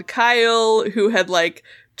user called Kyle who had like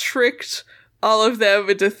tricked all of them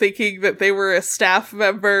into thinking that they were a staff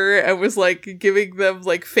member and was like giving them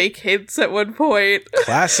like fake hints at one point.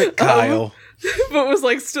 Classic Kyle. But was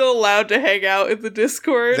like still allowed to hang out in the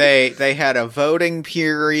Discord. They had a voting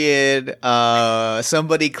period.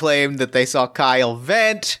 Somebody claimed that they saw Kyle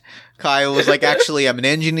vent. Kyle was like, "Actually, I'm an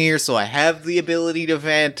engineer, so I have the ability to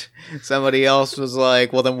vent." Somebody else was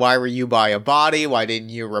like, "Well, then why were you by a body? Why didn't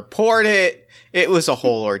you report it?" It was a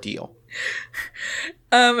whole ordeal.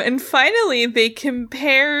 And finally, they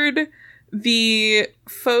compared the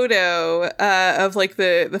photo of like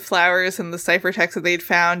the flowers and the ciphertext that they'd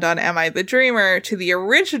found on Am I the Dreamer to the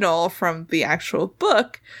original from the actual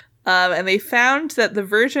book. And they found that the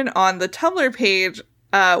version on the Tumblr page,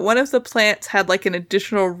 one of the plants had like an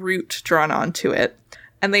additional root drawn onto it.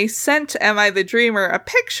 And they sent Am I the Dreamer a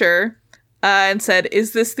picture and said,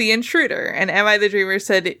 "Is this the intruder?" And Am I the Dreamer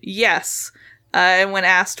said, "Yes." And when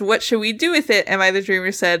asked, "What should we do with it?" Am I the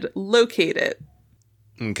Dreamer said, "Locate it."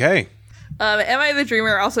 Okay. Am I the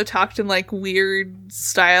Dreamer also talked in like weird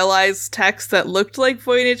stylized text that looked like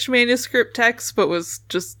Voynich manuscript text, but was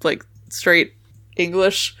just like straight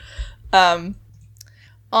English. On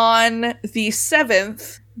the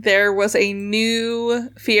 7th, there was a new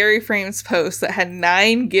Fiery Frames post that had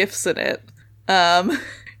 9 GIFs in it.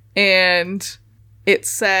 And it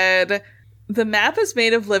said, "The map is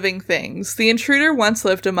made of living things. The intruder once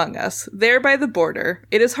lived among us, there by the border.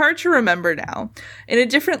 It is hard to remember now. In a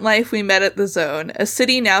different life we met at the zone, a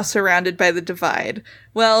city now surrounded by the divide.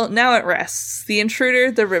 Well, now it rests. The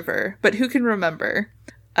intruder, the river. But who can remember?"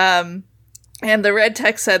 And the red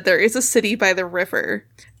text said, "There is a city by the river."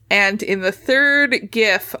 And in the 3rd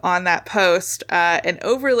GIF on that post, an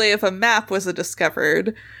overlay of a map was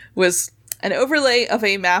discovered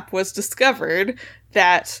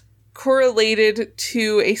that correlated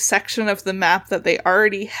to a section of the map that they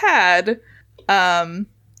already had,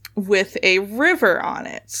 with a river on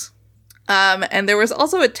it. And there was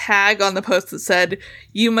also a tag on the post that said,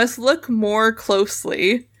 "You must look more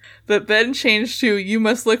closely," that then changed to "You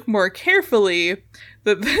must look more carefully,"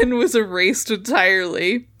 that then was erased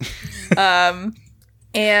entirely.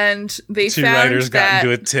 And they Two found writers got that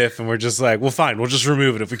into a tiff and we're just like, well, fine, we'll just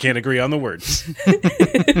remove it if we can't agree on the words.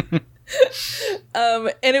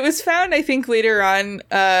 and it was found, I think, later on,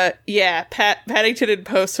 Paddington in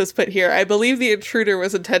Post was put here. I believe the intruder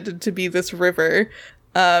was intended to be this river.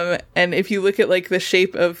 And if you look at, like, the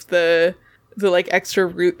shape of the like, extra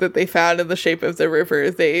root that they found in the shape of the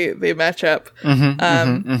river, they match up.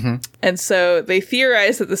 And so they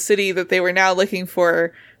theorized that the city that they were now looking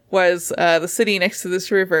for was the city next to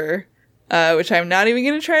this river, which I'm not even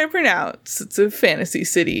going to try to pronounce. It's a fantasy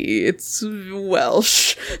city. It's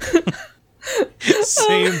Welsh.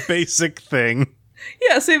 Same basic thing.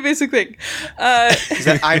 Yeah, same basic thing. Is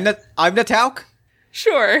that I'm Natauk?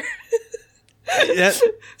 Sure. Yeah,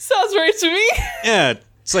 Sounds right to me. yeah,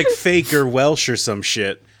 it's like fake or Welsh or some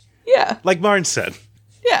shit. Yeah. Like Marn said.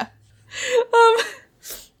 Yeah.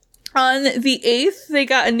 On the 8th, they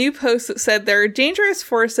got a new post that said, "There are dangerous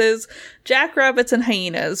forces, jackrabbits and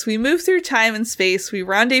hyenas. We move through time and space. We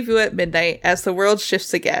rendezvous at midnight as the world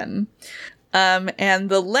shifts again." And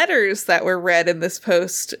the letters that were read in this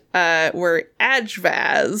post were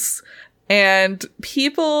Ajvaz. And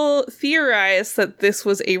people theorized that this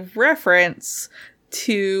was a reference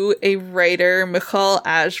to a writer, Michal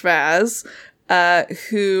Ajvaz,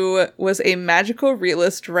 who was a magical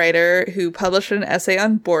realist writer who published an essay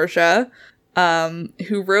on Borgia,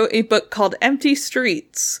 who wrote a book called Empty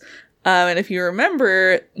Streets. And if you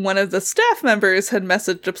remember, one of the staff members had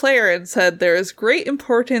messaged a player and said there is great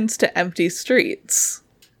importance to empty streets.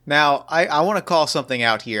 Now, I want to call something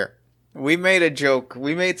out here. We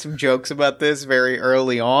made some jokes about this very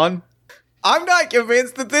early on. I'm not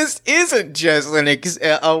convinced that this isn't just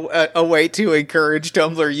a way to encourage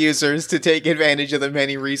Tumblr users to take advantage of the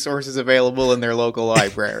many resources available in their local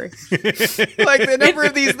library. Like, the number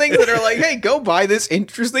of these things that are like, hey, go buy this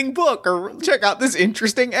interesting book or check out this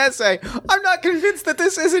interesting essay. I'm not convinced that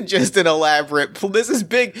this isn't just an elaborate, this is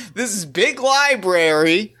big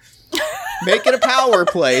library making a power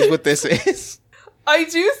play is what this is. I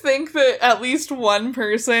do think that at least one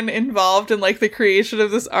person involved in, like, the creation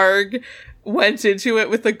of this ARG went into it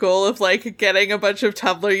with the goal of, like, getting a bunch of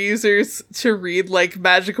Tumblr users to read, like,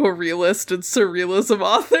 magical realist and surrealism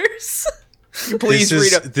authors. Please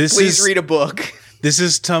read a book. This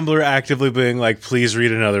is Tumblr actively being like, please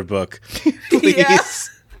read another book. Please. Yeah.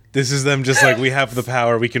 This is them just like, we have the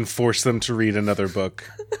power, we can force them to read another book.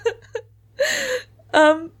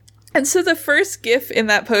 And so the first GIF in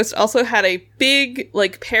that post also had a big,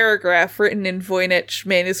 like, paragraph written in Voynich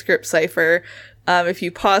manuscript cipher, if you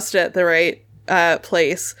paused it at the right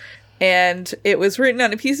place. And it was written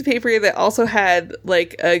on a piece of paper that also had,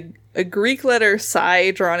 like, a Greek letter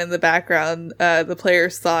psi drawn in the background, the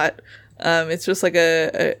players thought. It's just like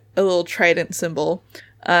a little trident symbol.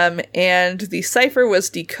 And the cipher was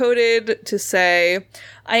decoded to say,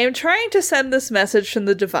 "I am trying to send this message from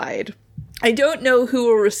the divide. I don't know who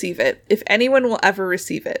will receive it, if anyone will ever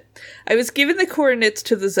receive it. I was given the coordinates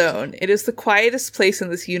to the zone. It is the quietest place in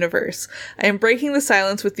this universe. I am breaking the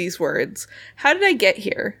silence with these words. How did I get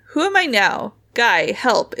here? Who am I now? Guy,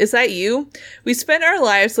 help, is that you? We spent our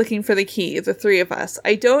lives looking for the key, the three of us.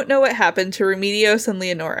 I don't know what happened to Remedios and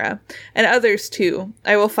Leonora. And others too.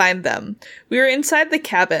 I will find them. We were inside the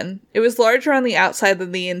cabin. It was larger on the outside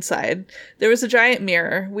than the inside. There was a giant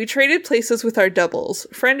mirror. We traded places with our doubles.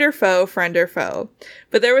 Friend or foe, friend or foe.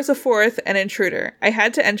 But there was a fourth, an intruder. I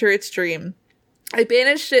had to enter its dream. I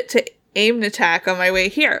banished it to aim an attack on my way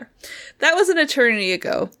here. That was an eternity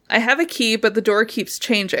ago. I have a key, but the door keeps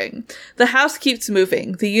changing. The house keeps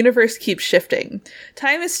moving. The universe keeps shifting.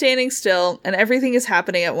 Time is standing still, and everything is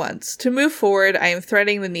happening at once. To move forward, I am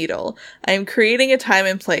threading the needle. I am creating a time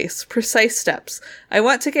and place, precise steps. I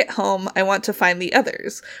want to get home. I want to find the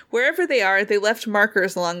others. Wherever they are, they left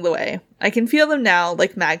markers along the way. I can feel them now,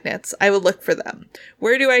 like magnets. I will look for them.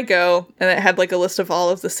 Where do I go? And it had like a list of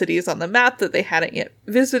all of the cities on the map that they hadn't yet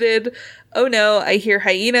visited. Oh no, I hear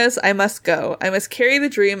hyenas. I must go. I must carry the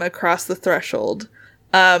dream across the threshold.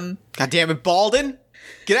 God damn it, Baldwin!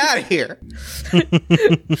 Get out of here!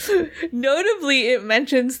 Notably, it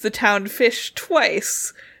mentions the town Fish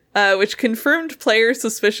twice, which confirmed player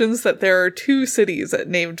suspicions that there are 2 cities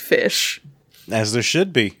named Fish. As there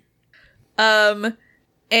should be.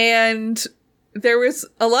 And there was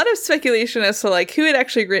a lot of speculation as to like who had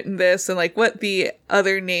actually written this and like what the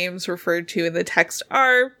other names referred to in the text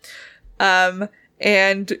are.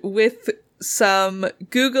 And with some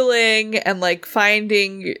Googling and like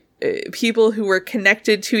finding people who were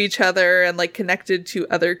connected to each other and like connected to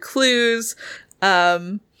other clues,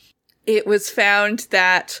 it was found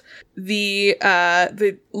that the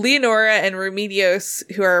Leonora and Remedios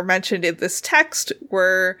who are mentioned in this text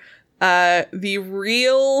were the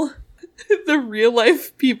real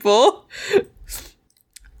life people.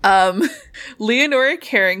 Leonora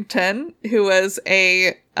Carrington, who was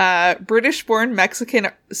a British-born Mexican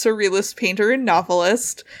surrealist painter and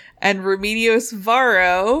novelist, and Remedios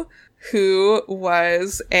Varo, who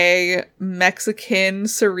was a Mexican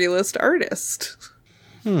surrealist artist.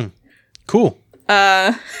 Cool.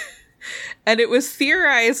 And it was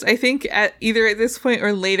theorized, I think, at this point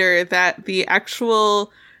or later, that the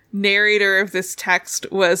actual narrator of this text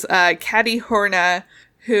was Caddy Horna,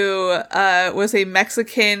 who was a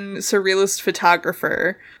Mexican surrealist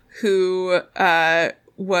photographer who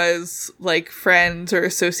was like friends or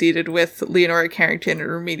associated with Leonora Carrington and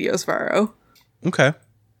Remedios Varo. Okay.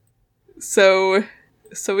 So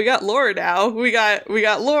we got lore now. We got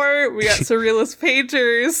lore. We got surrealist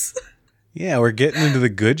painters. Yeah, we're getting into the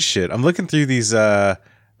good shit. I'm looking through these. I'm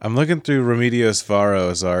looking through Remedios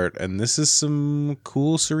Varo's art, and this is some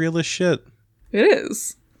cool surrealist shit. It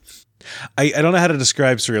is. I don't know how to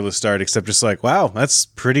describe surrealist art except just like, wow, that's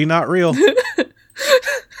pretty not real.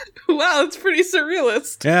 Wow, it's pretty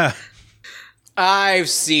surrealist. Yeah. I've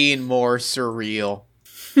seen more surreal.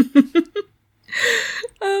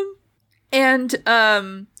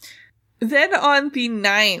 Then on the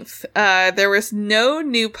 9th, there was no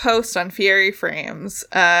new post on Fieri Frames,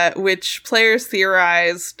 which players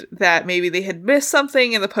theorized that maybe they had missed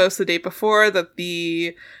something in the post the day before that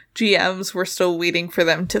the GMs were still waiting for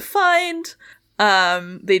them to find.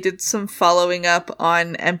 They did some following up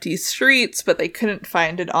on Empty Streets, but they couldn't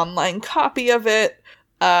find an online copy of it.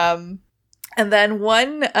 And then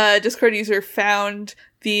one Discord user found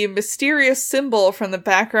the mysterious symbol from the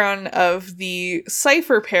background of the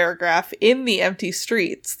cipher paragraph in the Empty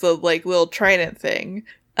Streets, the like little trident thing,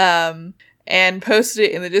 and posted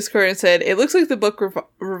it in the Discord and said, "It looks like the book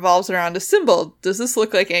revolves around a symbol. Does this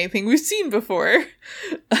look like anything we've seen before?"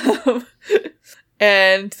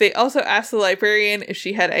 And they also asked the librarian if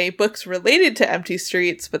she had any books related to Empty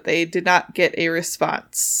Streets, but they did not get a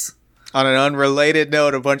response. On an unrelated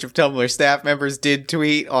note, a bunch of Tumblr staff members did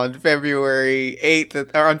tweet on February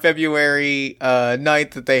 8th, or on February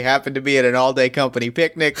 9th, that they happened to be at an all-day company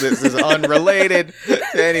picnic. This is unrelated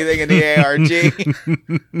to anything in the ARG.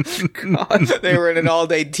 God. They were at an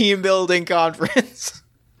all-day team-building conference.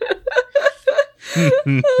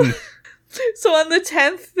 So on the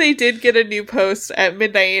 10th, they did get a new post at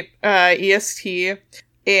midnight EST,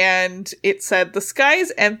 and it said, "The sky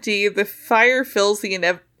is empty, the fire fills the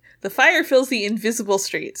invisible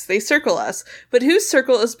streets. They circle us. But whose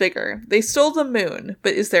circle is bigger? They stole the moon.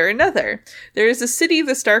 But is there another? There is a city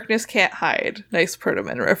this darkness can't hide." Nice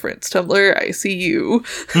Protoman reference, Tumblr. I see you.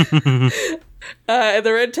 The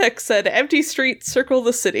red text said, "Empty streets circle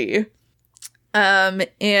the city." And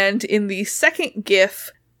in the second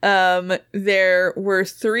GIF, there were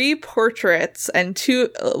 3 portraits and 2,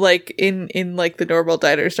 like in like the normal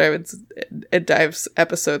Diners, Drive-Ins and Dives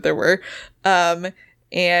episode there were,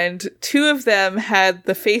 and 2 of them had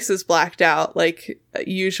the faces blacked out, like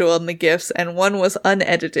usual in the GIFs, and one was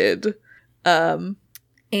unedited.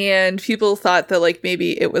 And people thought that, like,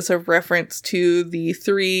 maybe it was a reference to the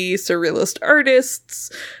 3 surrealist artists,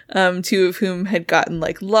 2 of whom had gotten,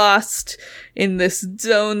 like, lost in this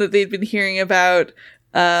zone that they'd been hearing about.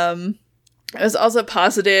 It was also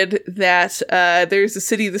posited that there's a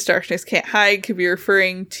city this darkness can't hide could be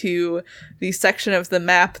referring to the section of the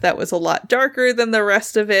map that was a lot darker than the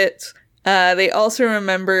rest of it. They also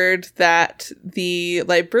remembered that the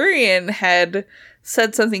librarian had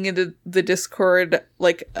said something into the Discord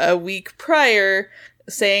like a week prior,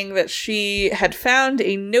 saying that she had found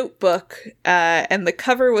a notebook, and the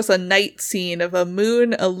cover was a night scene of a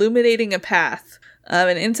moon illuminating a path.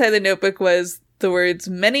 And inside the notebook was the words,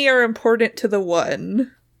 "Many are important to the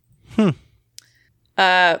one."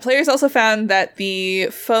 Players also found that the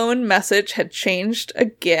phone message had changed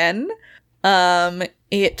again.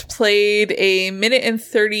 It played a 1 and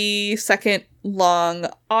 30-second long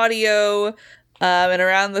audio, and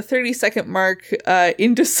around the 30-second mark,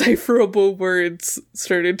 indecipherable words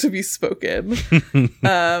started to be spoken.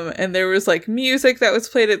 And there was, like, music that was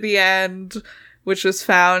played at the end, which was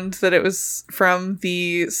found that it was from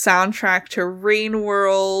the soundtrack to Rain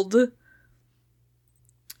World,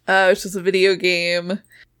 which is a video game.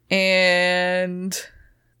 And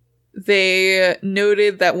they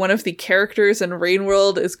noted that one of the characters in Rain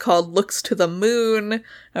World is called Looks to the Moon. And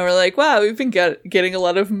we're like, wow, we've been getting a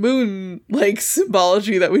lot of moon, like,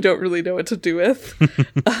 symbology that we don't really know what to do with.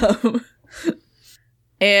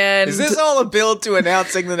 And is this all a build to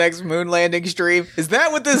announcing the next moon landing stream? Is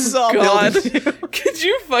that what this is all building to? Could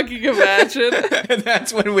you fucking imagine? And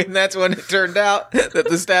that's when it turned out that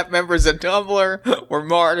the staff members at Tumblr were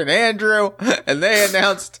Mart and Andrew, and they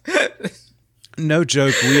announced... No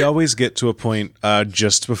joke, we always get to a point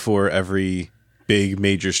just before every big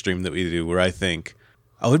major stream that we do where I think,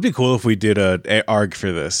 oh, it'd be cool if we did a ARG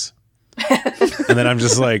for this. And then I'm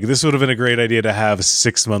just like, this would have been a great idea to have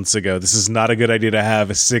 6 months ago. This is not a good idea to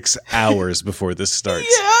have 6 hours before this starts.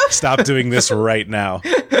 Yeah. Stop doing this right now.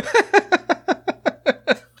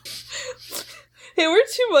 Hey, we're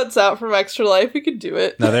 2 months out from Extra Life. We could do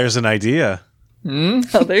it. Now there's an idea.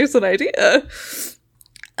 Oh, there's an idea.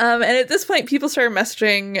 And at this point, people started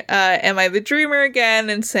messaging, am I the dreamer again?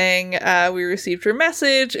 And saying, we received your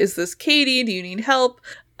message. Is this Katie? Do you need help?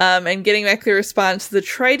 And getting back the response, the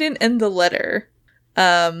trident and the letter.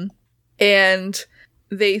 And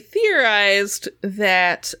they theorized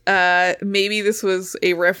that maybe this was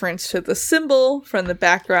a reference to the symbol from the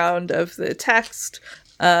background of the text.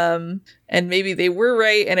 And maybe they were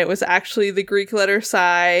right, and it was actually the Greek letter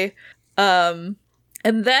psi.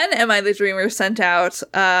 And then Am I the Dreamer sent out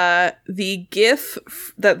the GIF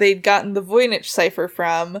that they'd gotten the Voynich cipher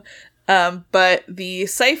from, but the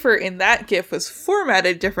cipher in that GIF was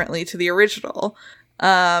formatted differently to the original.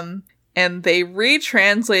 And they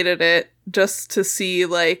retranslated it just to see,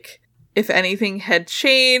 like, if anything had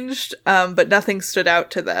changed, but nothing stood out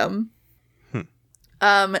to them.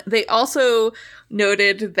 They also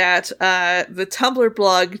noted that the Tumblr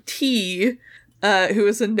blog T, who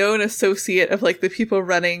was a known associate of, like, the people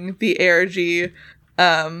running the ARG,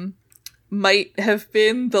 might have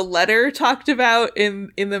been the letter talked about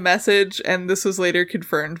in the message, and this was later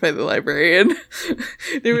confirmed by the librarian.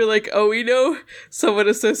 They were like, oh, we know someone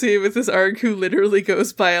associated with this ARG who literally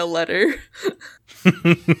goes by a letter.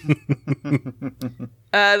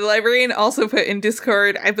 The librarian also put in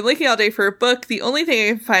Discord, I've been looking all day for a book. The only thing I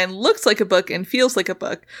can find looks like a book and feels like a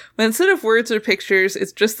book. But instead of words or pictures,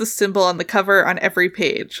 it's just the symbol on the cover on every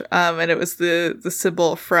page. And it was the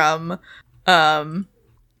symbol from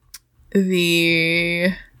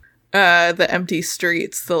the empty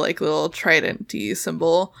streets, the, like, little trident D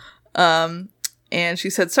symbol. And she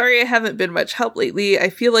said, sorry, I haven't been much help lately. I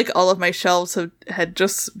feel like all of my shelves had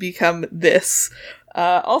just become this.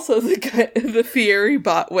 Also, the Fieri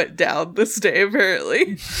bot went down this day,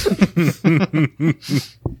 apparently.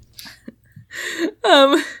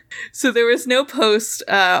 So there was no post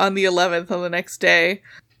on the 11th, on the next day.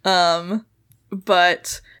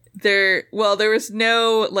 But there was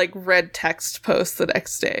no, like, red text post the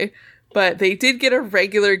next day. But they did get a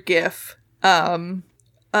regular GIF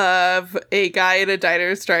of a guy in a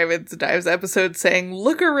Diners, Drive-Ins, and Dives episode saying,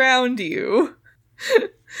 look around you.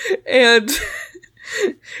 And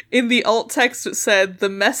in the alt text it said, the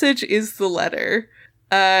message is the letter.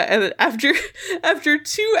 And after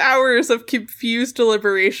 2 hours of confused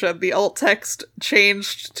deliberation, the alt text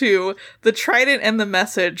changed to the trident and the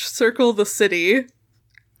message circle the city.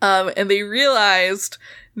 And they realized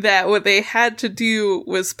that what they had to do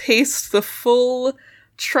was paste the full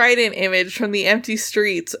trident image from the empty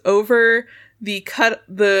streets over the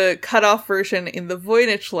cut off version in the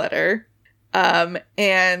Voynich letter.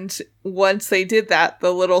 And once they did that,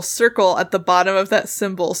 the little circle at the bottom of that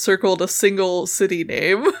symbol circled a single city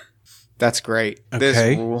name. That's great. Okay.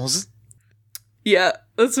 This rules. Yeah,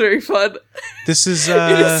 that's very fun. This is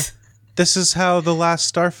this is how the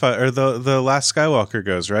last Starfighter or the last Skywalker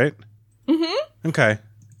goes, right? Mm-hmm. Okay.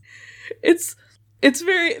 This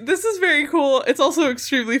is very cool. It's also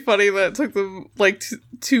extremely funny that it took them like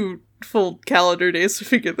two full calendar days to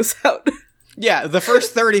figure this out. Yeah, the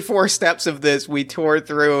first 34 steps of this we tore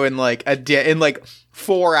through in like in like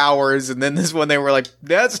 4 hours, and then this one they were like,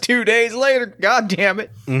 that's 2 days later. God damn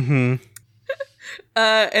it. Mm-hmm.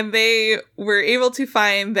 And they were able to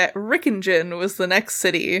find that Rickingen was the next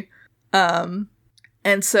city. And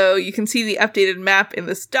so you can see the updated map in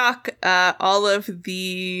this doc. All of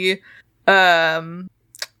the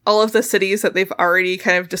cities that they've already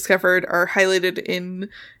kind of discovered are highlighted in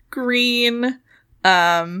green.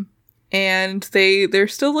 And they're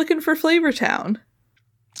still looking for Flavortown.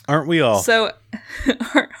 Aren't we all? So,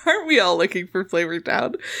 aren't we all looking for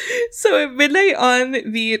Flavortown? So at midnight on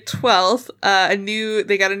the 12th,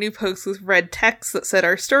 they got a new post with red text that said,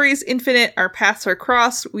 "Our story's infinite, our paths are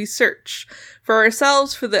crossed, we search. For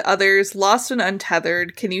ourselves, for the others, lost and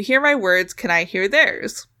untethered. Can you hear my words? Can I hear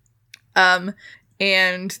theirs?" And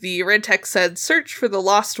the red text said, "Search for the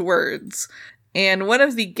lost words." And one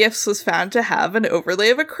of the gifts was found to have an overlay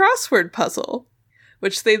of a crossword puzzle,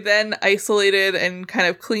 which they then isolated and kind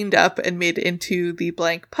of cleaned up and made into the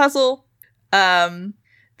blank puzzle.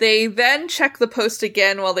 They then checked the post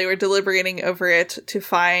again while they were deliberating over it to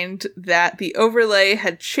find that the overlay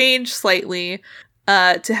had changed slightly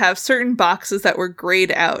to have certain boxes that were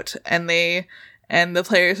grayed out. And the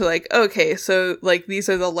players were like, okay, so like these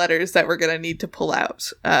are the letters that we're going to need to pull out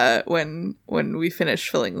when we finish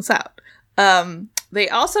filling this out. They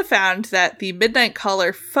also found that the Midnight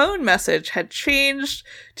Caller phone message had changed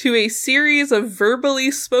to a series of verbally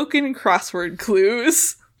spoken crossword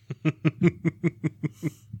clues.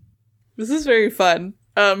 This is very fun.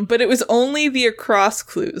 But it was only the across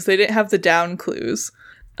clues. They didn't have the down clues.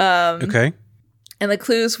 Okay. And the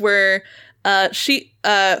clues were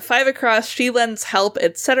 5 across, she lends help,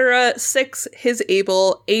 etc. 6, his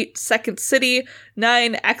able. 8, second city.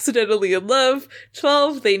 9, accidentally in love.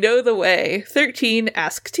 12, they know the way. 13,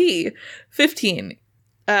 ask T. 15,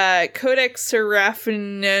 Codex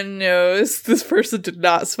Seraphinos. This person did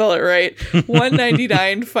not spell it right.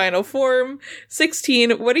 199, final form.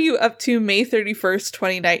 16, what are you up to May 31st,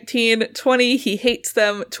 2019. 20, he hates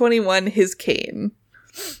them. 21, his cane.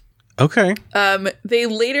 Okay. They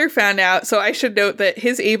later found out, so I should note that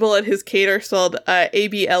his able and his cane are spelled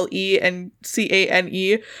Able and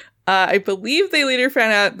Cane. I believe they later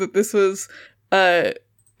found out that this was a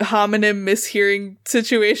homonym mishearing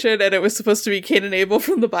situation and it was supposed to be Cain and Abel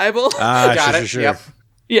from the Bible. Got it. Sure. Yep.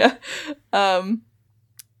 Yeah.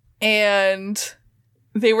 And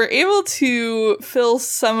they were able to fill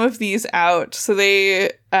some of these out. So they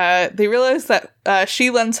realized that She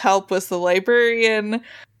Lends Help was the librarian.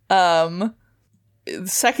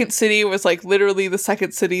 Second city was like literally the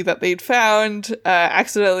second city that they'd found.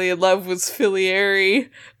 Accidentally in love was Filiary.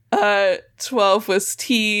 12 was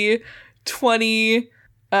T. 20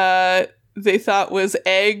 they thought was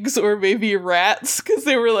eggs or maybe rats because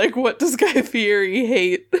they were like, what does Guy Fieri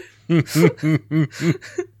hate?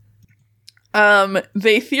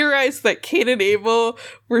 They theorized that Cain and Abel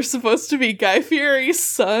were supposed to be Guy Fieri's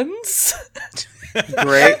sons.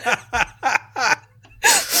 Great.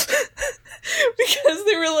 Because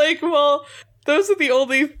they were like, well, those are the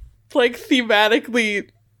only, like, thematically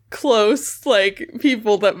close, like,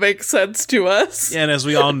 people that make sense to us. Yeah, and as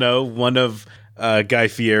we all know, one of Guy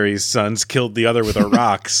Fieri's sons killed the other with a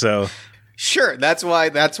rock, so... Sure, that's why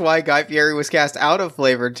Guy Fieri was cast out of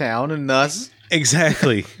Flavortown, and thus...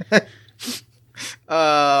 Exactly.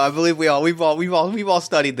 I believe we've all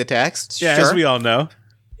studied the text. Yeah, sure. as we all know.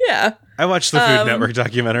 Yeah. I watched the Food Network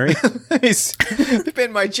documentary.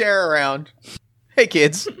 Spin my chair around. Hey,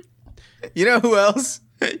 kids. You know who else?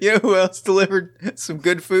 You know who else delivered some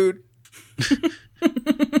good food?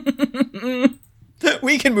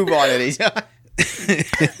 We can move on anytime.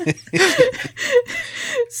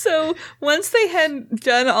 So once they had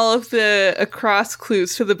done all of the across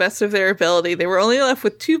clues to the best of their ability, they were only left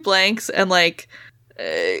with 2 blanks and like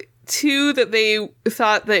 2 that they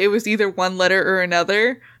thought that it was either one letter or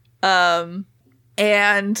another. And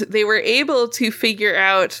they were able to figure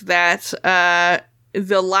out that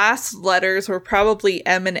the last letters were probably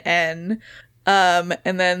M and N.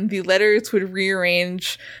 And then the letters would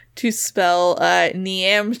rearrange to spell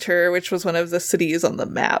Neamter, which was one of the cities on the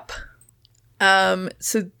map.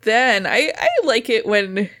 So then I like it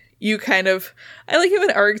when you kind of, I like it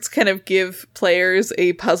when arcs kind of give players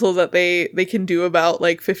a puzzle that they can do about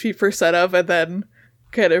like 50% of, and then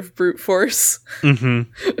kind of brute force.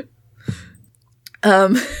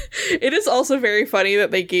 It is also very funny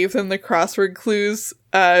that they gave them the crossword clues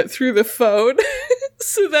through the phone,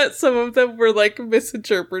 so that some of them were like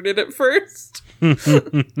misinterpreted at first.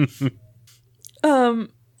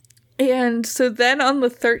 And so then on the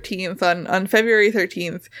 13th, on February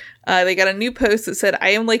 13th, they got a new post that said, "I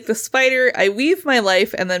am like the spider, I weave my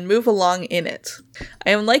life and then move along in it. I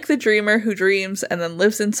am like the dreamer who dreams and then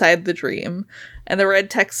lives inside the dream." And the red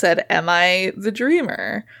text said, "Am I the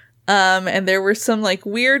dreamer?" And there were some like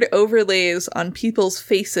weird overlays on people's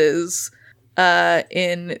faces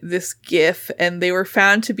in this GIF, and they were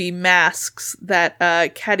found to be masks that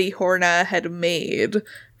Caddy Horna had made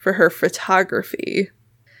for her photography.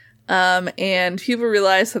 And people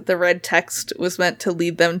realized that the red text was meant to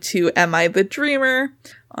lead them to "Am I the Dreamer?"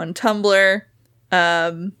 on Tumblr.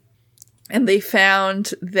 And they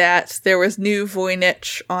found that there was new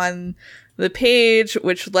Voynich on the page,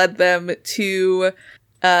 which led them to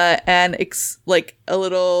a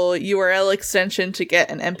little URL extension to get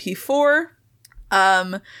an MP4.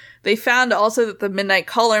 They found also that the Midnight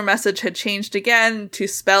Caller message had changed again to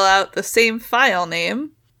spell out the same file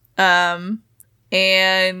name.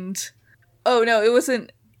 And oh no, it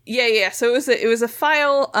wasn't. Yeah. So it was a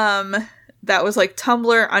file that was like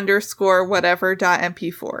Tumblr _ whatever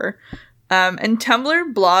 .mp4. And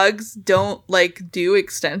Tumblr blogs don't like do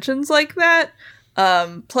extensions like that.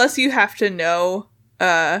 Plus you have to know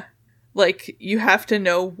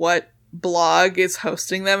what blog is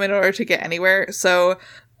hosting them in order to get anywhere. So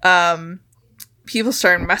people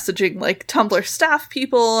started messaging like Tumblr staff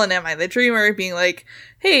people and Am I the Dreamer, being like,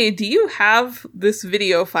 "Hey, do you have this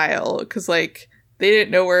video file?" Because like they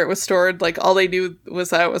didn't know where it was stored. Like all they knew was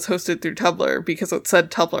that it was hosted through Tumblr because it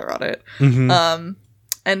said Tumblr on it.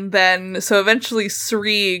 And then so eventually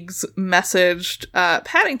Sriegs messaged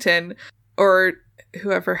Paddington, or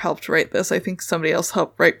whoever helped write this. I think somebody else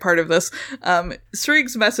helped write part of this.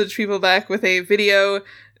 Sriegs messaged people back with a video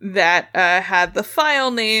that had the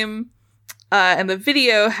file name. And the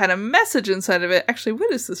video had a message inside of it. Actually,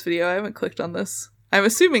 what is this video? I haven't clicked on this. I'm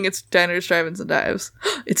assuming it's Diners, Drive-Ins, and Dives.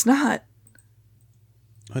 It's not.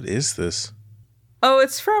 What is this? Oh,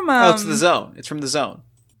 it's from... it's The Zone. It's from The Zone.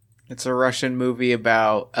 It's a Russian movie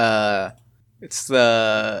about... it's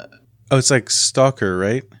the... Oh, it's like Stalker,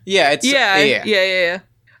 right? Yeah, it's... Yeah.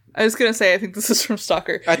 I was gonna say, I think this is from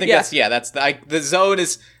Stalker. I think that's the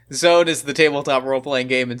Zone is the tabletop role-playing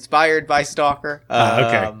game inspired by Stalker.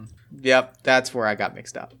 Okay. Yep, that's where I got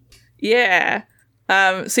mixed up. Yeah.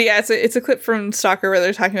 So yeah, it's a clip from Stalker where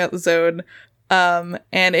they're talking about the Zone.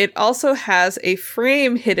 And it also has a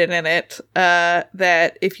frame hidden in it,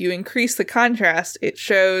 that if you increase the contrast, it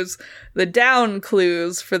shows the down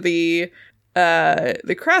clues for the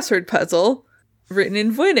crossword puzzle written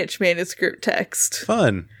in Voynich manuscript text.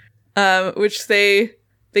 Fun. Which they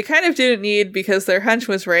kind of didn't need because their hunch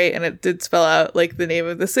was right and it did spell out like the name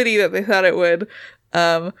of the city that they thought it would.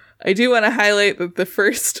 I do want to highlight that the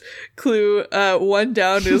first clue, one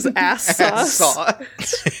down, is ass sauce.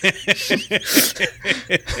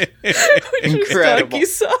 Incredible. Donkey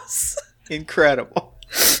sauce. Incredible.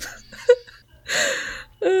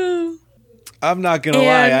 I'm not gonna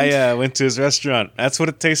lie, I went to his restaurant. That's what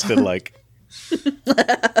it tasted like.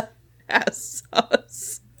 Ass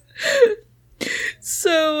sauce.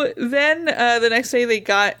 So then the next day they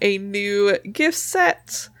got a new gift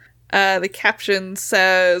set. The caption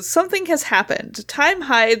says, "Something has happened. Time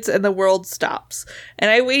hides and the world stops. And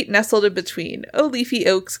I wait nestled in between. Oh, leafy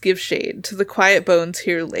oaks give shade to the quiet bones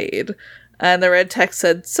here laid." And the red text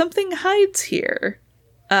said, "Something hides here."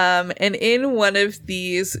 And in one of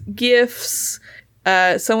these GIFs,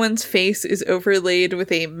 someone's face is overlaid with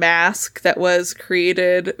a mask that was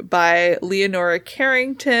created by Leonora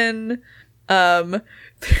Carrington, from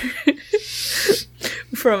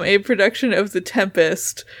a production of The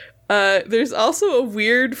Tempest. There's also a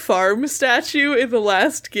weird farm statue in the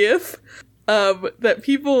last GIF, that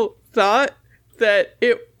people thought that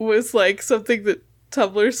it was like something that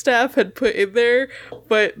Tumblr staff had put in there,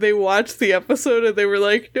 but they watched the episode and they were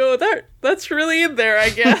like, "No, that's really in there, I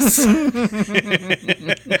guess."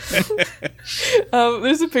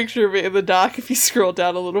 There's a picture of it in the doc if you scroll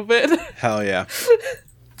down a little bit. Hell yeah.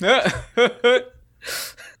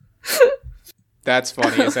 That's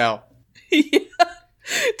funny as hell. Yeah.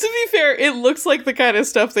 To be fair, it looks like the kind of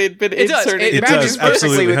stuff they'd been inserting. It matches perfectly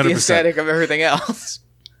absolutely, with 100%. the aesthetic of everything else.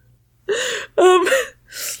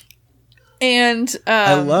 And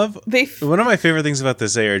I love one of my favorite things about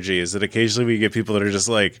this ARG is that occasionally we get people that are just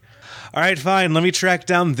like, All right, fine. Let me track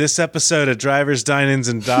down this episode of Drivers, Dine-Ins,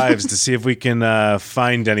 and Dives to see if we can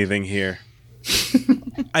find anything here.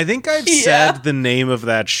 I think I've said the name of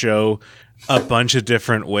that show a bunch of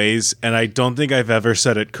different ways, and I don't think I've ever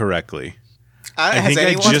said it correctly. I think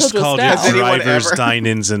I just called it Drivers,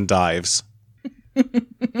 Dine-Ins, and Dives.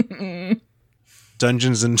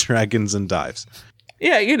 Dungeons and Dragons and Dives.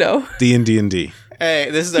 Yeah, you know. D&D.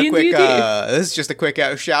 Hey, this is a quick. This is just a quick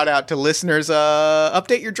shout out to listeners.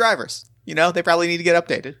 Update your drivers. You know, they probably need to get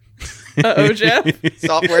updated. Uh-oh, Jeff.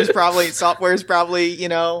 Software's probably. You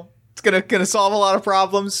know, it's gonna solve a lot of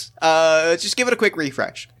problems. Just give it a quick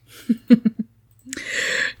refresh.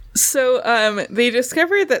 So, they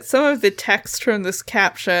discovered that some of the text from this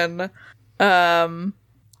caption,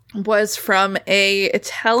 was from a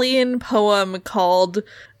Italian poem called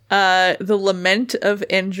The Lament of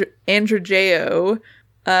Androgeo,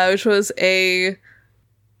 which was a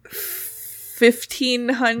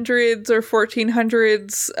 1500s or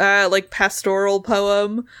 1400s like pastoral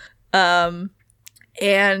poem. And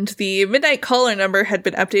the Midnight Caller number had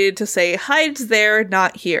been updated to say, "Hides there,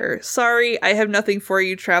 not here. Sorry, I have nothing for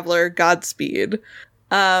you, traveler. Godspeed."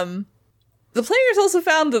 The players also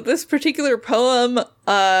found that this particular poem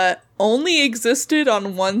only existed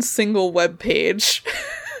on one single web page.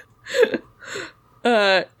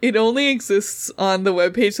 It only exists on the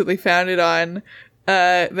webpage that they found it on,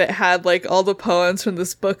 that had like all the poems from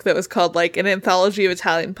this book that was called like an anthology of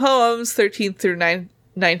Italian poems, 13th through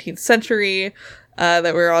 19th century,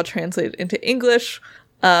 that were all translated into English.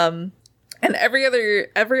 And every other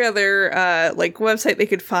like website they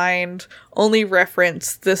could find only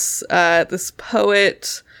referenced this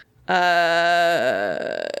poet,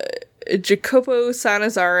 Jacopo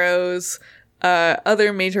Sannazzaro's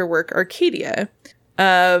other major work, Arcadia.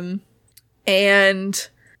 And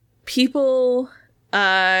people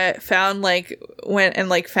found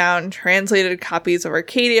found translated copies of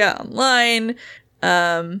Arcadia online.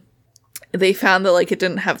 They found that like it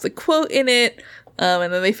didn't have the quote in it.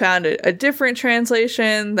 And then they found a different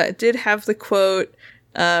translation that did have the quote.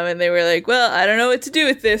 And they were like, well, I don't know what to do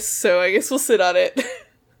with this, so I guess we'll sit on it.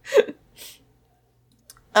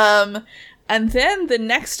 And then the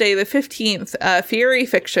next day, the 15th, Fury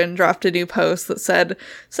Fiction dropped a new post that said,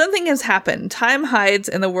 "Something has happened. Time hides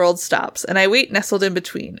and the world stops, and I wait nestled in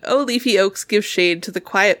between. Oh, leafy oaks give shade to the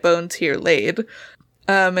quiet bones here laid."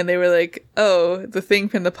 And they were like, oh, the thing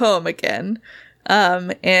from the poem again.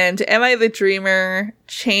 And Am I the Dreamer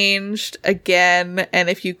changed again, and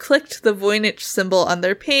if you clicked the Voynich symbol on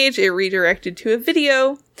their page, it redirected to a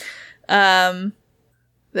video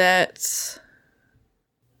that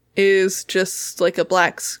is just like a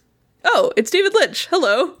oh, it's David Lynch.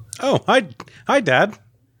 Hello. Oh, hi, Dad.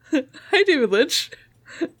 Hi, David Lynch.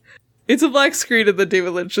 It's a black screen and then David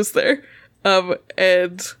Lynch is there.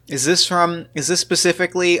 And is this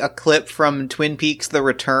specifically a clip from Twin Peaks: The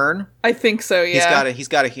Return? I think so, yeah. He's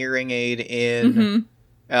got a hearing aid in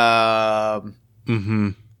this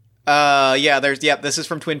is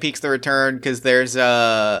from Twin Peaks: The Return, because there's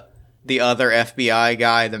the other FBI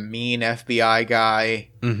guy, the mean FBI guy.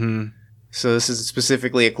 Mm-hmm. So this is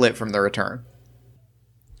specifically a clip from The Return.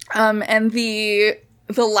 And the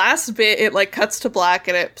last bit, it like cuts to black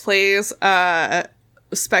and it plays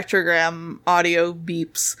spectrogram audio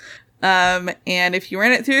beeps. And if you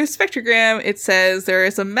run it through a spectrogram, it says there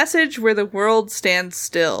is a message where the world stands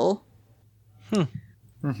still.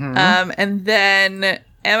 Mm-hmm. And then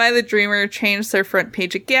Am I the Dreamer changed their front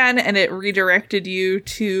page again, and it redirected you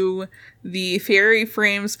to the Fairy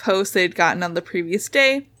Frames post they'd gotten on the previous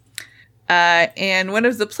day. And one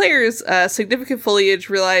of the players, Significant Foliage,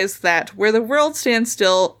 realized that where the world stands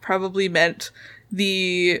still probably meant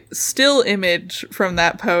the still image from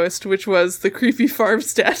that post, which was the creepy farm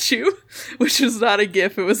statue, which was not a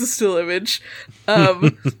GIF, it was a still image,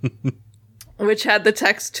 which had the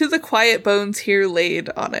text, "To the quiet bones here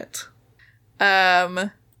laid" on it.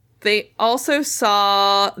 They also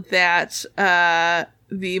saw that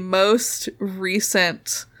the most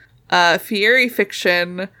recent Fury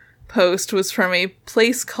Fiction post was from a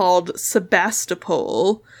place called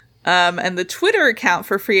Sebastopol. And the Twitter account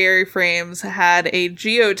for Fairy Frames had a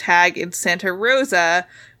geotag in Santa Rosa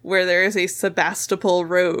where there is a Sebastopol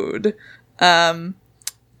road.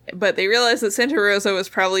 But they realized that Santa Rosa was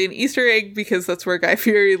probably an Easter egg because that's where Guy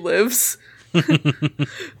Fieri lives.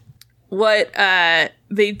 What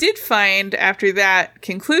they did find after that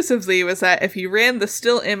conclusively was that if you ran the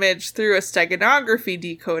still image through a steganography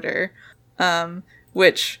decoder,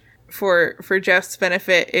 which for Jeff's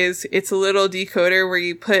benefit it's a little decoder where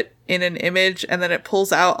you put in an image and then it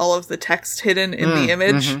pulls out all of the text hidden in the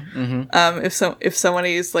image. If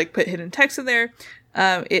somebody's like put hidden text in there,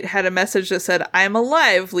 it had a message that said, "I'm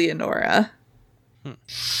alive, Leonora."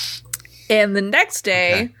 And the next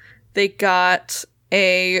day, they got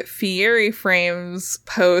a Fieri Frames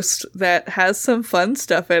post that has some fun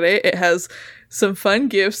stuff in it. It has some fun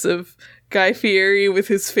gifs of Guy Fieri with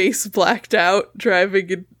his face blacked out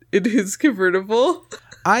driving in his convertible.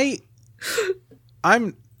 I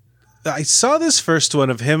saw this first one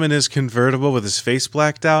of him in his convertible with his face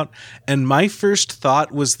blacked out, and my first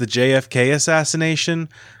thought was the JFK assassination.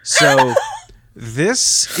 So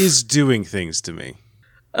this is doing things to me.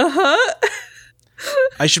 I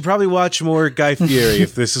should probably watch more Guy Fieri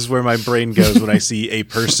if this is where my brain goes when I see a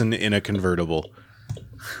person in a convertible.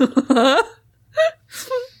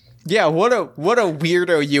 Yeah, what a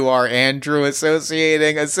weirdo you are, Andrew,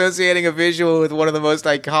 associating a visual with one of the most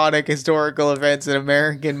iconic historical events in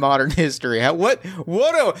American modern history. What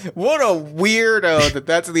a weirdo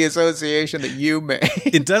that's the association that you made.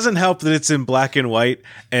 It doesn't help that it's in black and white,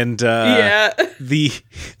 and I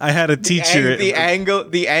had a teacher. The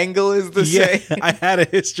angle is the same. I had a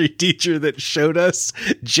history teacher that showed us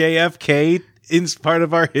JFK in part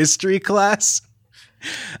of our history class.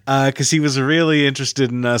 Because he was really interested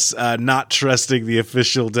in us not trusting the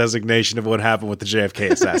official designation of what happened with the JFK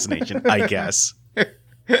assassination, I guess.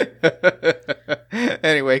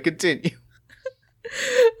 Anyway, continue.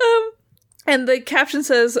 And the caption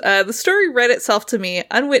says, the story read itself to me,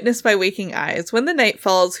 unwitnessed by waking eyes. When the night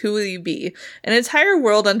falls, who will you be? An entire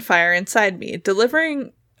world on fire inside me,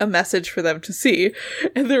 delivering a message for them to see.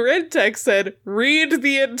 And the red text said, read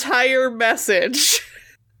the entire message.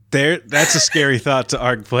 That's a scary thought to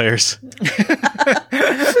ARG players. To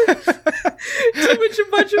which a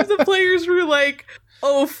bunch of the players were like,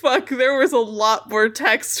 oh fuck, there was a lot more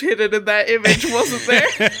text hidden in that image, wasn't there?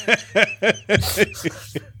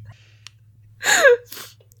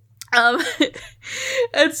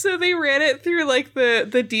 And so they ran it through like the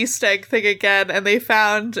DSTEG thing again, and they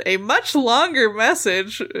found a much longer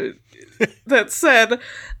message that said,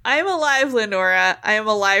 I am alive, Lenora. I am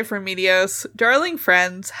alive, Remedios. Darling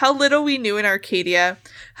friends, how little we knew in Arcadia.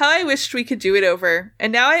 How I wished we could do it over.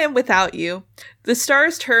 And now I am without you. The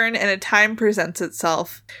stars turn and a time presents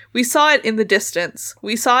itself. We saw it in the distance.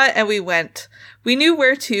 We saw it and we went. We knew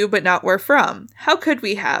where to, but not where from. How could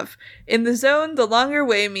we have? In the zone, the longer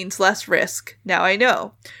way means less risk. Now I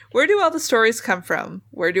know. Where do all the stories come from?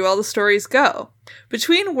 Where do all the stories go?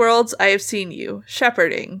 Between worlds I have seen you,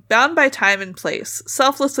 shepherding, bound by time and place,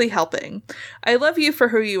 selflessly helping. I love you for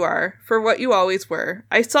who you are, for what you always were.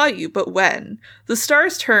 I saw you, but when? The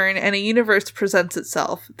stars turn and a universe presents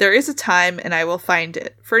itself. There is a time and I will find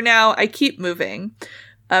it. For now, I keep moving.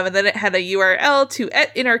 And then it had a URL to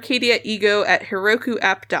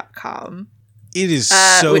 @inarcadia@herokuapp.com. It is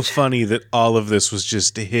so funny that all of this was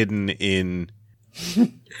just hidden in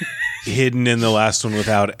the last one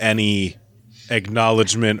without any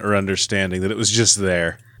acknowledgement or understanding, that it was just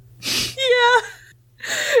there. Yeah.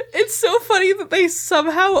 It's so funny that they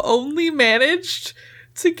somehow only managed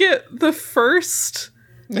to get the first.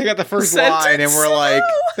 They got the first line and we're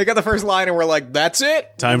like, that's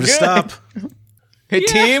it? Time to stop. Hey,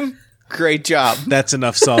 team, great job. That's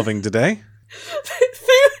enough solving today.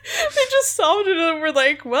 They just solved it and we're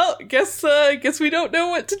like, well, guess we don't know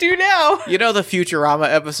what to do now. You know the Futurama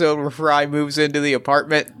episode where Fry moves into the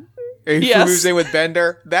apartment? He moves in with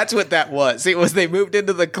Bender? That's what that was. It was they moved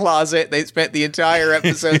into the closet, they spent the entire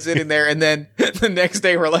episode sitting there, and then the next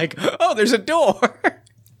day we're like, oh, there's a door.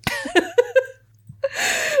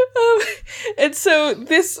 And so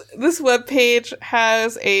this webpage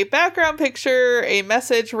has a background picture, a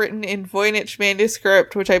message written in Voynich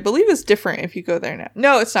manuscript, which I believe is different if you go there now.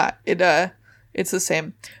 No, it's not. It's the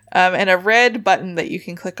same. And a red button that you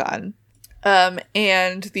can click on.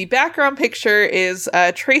 And the background picture is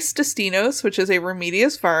Tres Destinos, which is a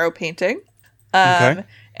Remedios Varo painting. Okay.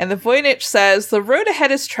 And the Voynich says, the road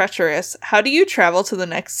ahead is treacherous. How do you travel to the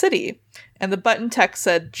next city? And the button text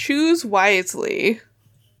said, choose wisely.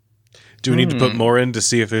 Do we need to put more in to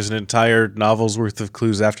see if there's an entire novel's worth of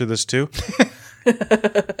clues after this too?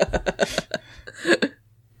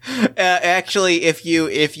 Actually, if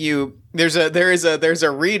you there's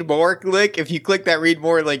a read more click. If you click that read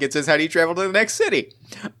more link, it says, how do you travel to the next city?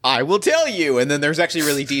 I will tell you. And then there's actually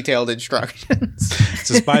really detailed instructions. It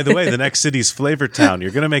says, by the way, the next city's Flavortown.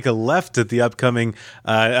 You're going to make a left at the upcoming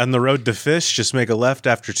on the road to Fish. Just make a left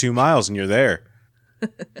after 2 miles and you're there.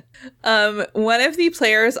 One of the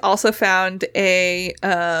players also found a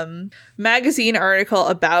magazine article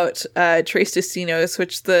about Tres Destinos,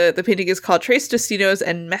 which the painting is called Tres Destinos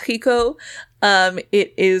en Mexico.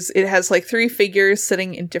 It has like 3 figures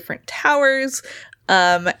sitting in different towers.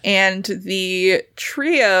 And the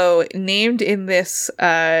trio named in this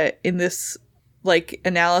like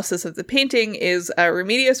analysis of the painting is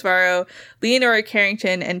Remedios Varo, Leonora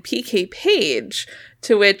Carrington, and PK Page,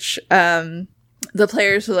 to which the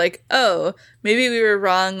players were like, oh, maybe we were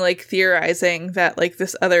wrong, like theorizing that like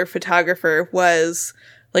this other photographer was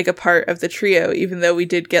like a part of the trio, even though we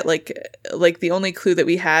did get like the only clue that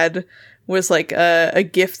we had was like a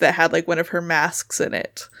gift that had like one of her masks in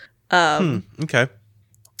it. Okay.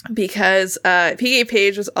 Because PK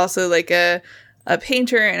Page was also like a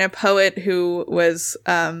painter and a poet who was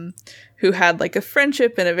who had like a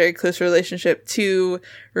friendship and a very close relationship to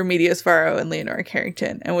Remedios Varo and Leonora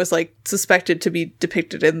Carrington, and was like suspected to be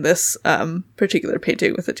depicted in this particular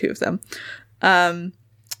painting with the two of them.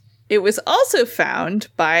 It was also found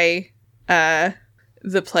by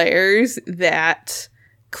the players that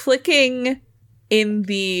clicking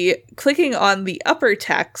on the upper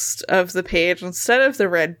text of the page instead of the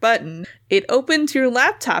red button, it opens your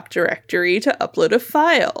laptop directory to upload a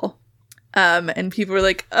file. And people were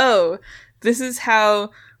like, oh, this is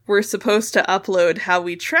how we're supposed to upload how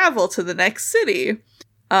we travel to the next city.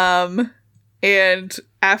 And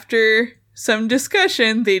after some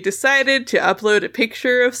discussion, they decided to upload a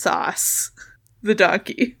picture of Sauce, the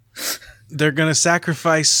donkey. They're gonna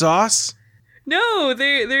sacrifice Sauce? No,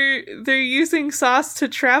 they're using Sauce to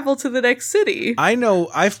travel to the next city. I know,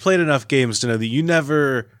 I've played enough games to know that you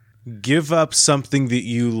never give up something that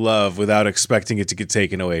you love without expecting it to get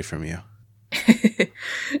taken away from you.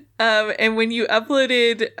 And when you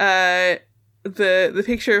uploaded the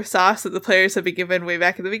picture of Sauce that the players have been given way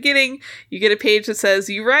back in the beginning, you get a page that says,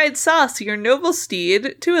 you ride Sauce, your noble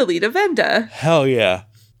steed, to Alita Venda. Hell yeah.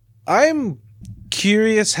 I'm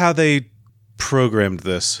curious how they programmed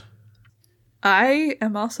this. I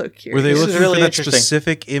am also curious. Were they looking really for that interesting.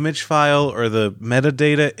 specific image file or the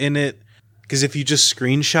metadata in it? Because if you just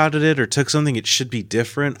screenshotted it or took something, it should be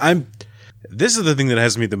different. This is the thing that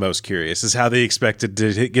has me the most curious, is how they expected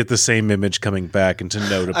to get the same image coming back and to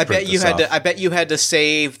know to I print bet you this had off. to. I bet you had to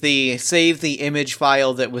save the image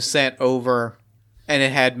file that was sent over, and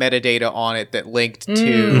it had metadata on it that linked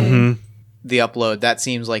to the upload. That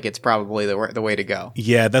seems like it's probably the way to go.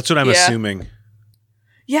 Yeah, that's what I'm assuming.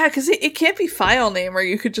 Yeah, because it can't be file name, or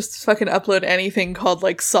you could just fucking upload anything called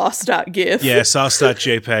like sauce.gif. Yeah,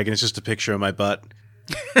 sauce.jpg, and it's just a picture of my butt.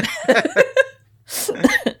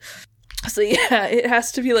 So yeah, it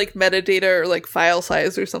has to be like metadata or like file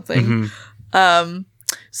size or something. So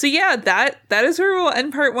yeah, that is where we'll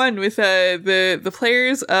end part one with the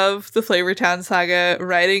players of the Flavortown Saga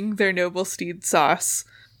riding their noble steed Sauce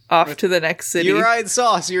off to the next city. You ride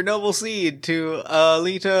Sauce, your noble steed, to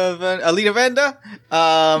Alita Venda.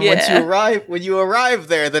 When you arrive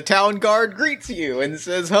there, the town guard greets you and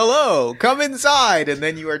says, "Hello, come inside." And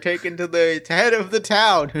then you are taken to the head of the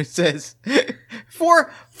town, who says,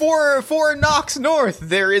 "4 knocks north,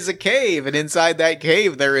 there is a cave, and inside that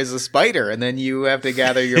cave there is a spider." And then you have to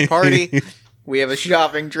gather your party. We have a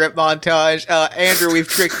shopping trip montage. Andrew, we've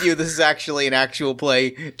tricked you. This is actually an actual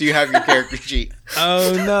play. Do you have your character sheet?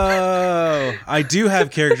 Oh no! I do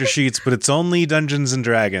have character sheets, but it's only Dungeons and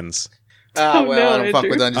Dragons. I don't Andrew. fuck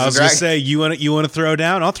with Dungeons I and was gonna Dragons. say, you want to throw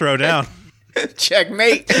down? I'll throw down.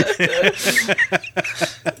 Checkmate.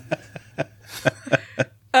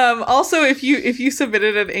 Also, if you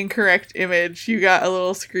submitted an incorrect image, you got a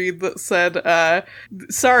little screen that said,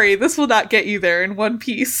 "Sorry, this will not get you there in one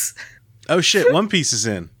piece." Oh shit! One Piece is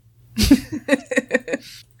in.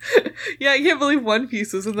 Yeah, I can't believe One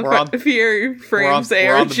Piece is in the We're on- Fear Frames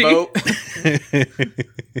we're on ARG. the boat.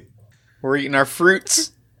 We're eating our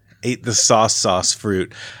fruits. Ate the sauce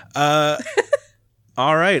fruit. All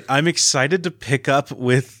right, I'm excited to pick up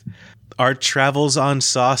with our travels on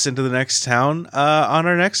Sauce into the next town on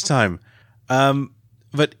our next time.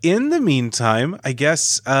 But in the meantime, I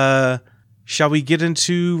guess, shall we get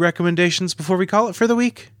into recommendations before we call it for the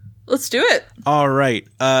week? Let's do it. All right.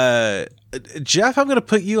 Jeff, I'm going to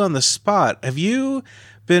put you on the spot. Have you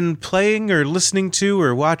been playing or listening to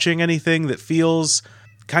or watching anything that feels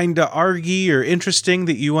kind of argy or interesting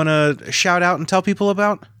that you want to shout out and tell people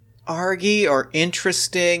about? Argy or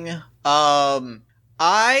interesting? Let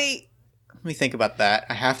me think about that.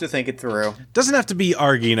 I have to think it through. Doesn't have to be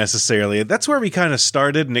argy necessarily. That's where we kind of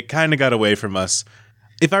started, and it kind of got away from us.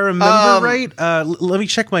 If I remember right, let me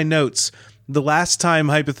check my notes. The last time,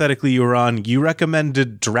 hypothetically, you were on, you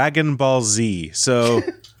recommended Dragon Ball Z. So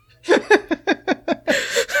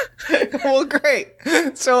Well, great.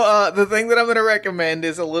 So the thing that I'm going to recommend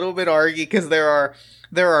is a little bit argy because there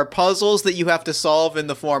are puzzles that you have to solve in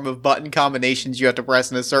the form of button combinations you have to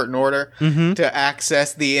press in a certain order to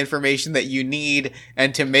access the information that you need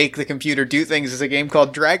and to make the computer do things. There's a game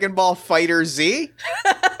called Dragon Ball Fighter Z.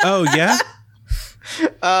 Oh, yeah?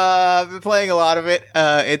 I've been playing a lot of it.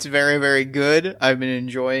 It's very, very good. I've been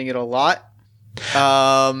enjoying it a lot.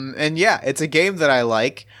 And yeah, it's a game that I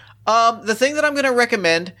like. The thing that I'm going to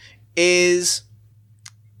recommend is,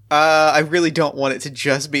 I really don't want it to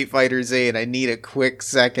just be Fighter Z, and I need a quick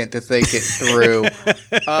second to think it through.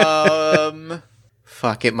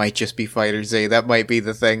 Fuck, it might just be Fighter Z. That might be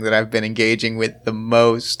the thing that I've been engaging with the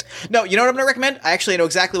most. No, you know what I'm going to recommend? I actually know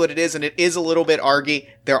exactly what it is, and it is a little bit argy.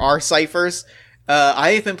 There are ciphers.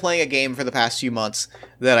 I have been playing a game for the past few months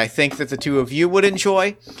that I think that the two of you would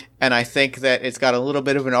enjoy, and I think that it's got a little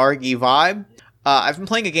bit of an argy vibe. I've been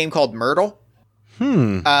playing a game called Myrtle.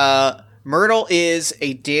 Myrtle is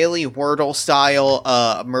a daily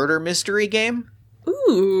Wordle-style murder mystery game.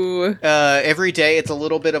 Ooh. Every day it's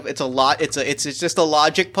just a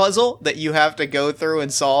logic puzzle that you have to go through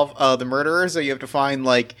and solve the murderer. So you have to find,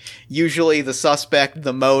 like, usually the suspect,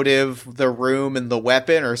 the motive, the room, and the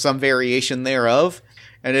weapon, or some variation thereof.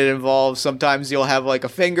 And it involves, sometimes you'll have, like, a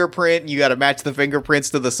fingerprint, and you gotta match the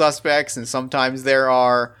fingerprints to the suspects, and sometimes there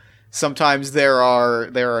are ciphers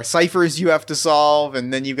you have to solve,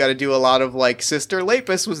 and then you've got to do a lot of, like, Sister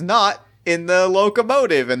Lapis was not in the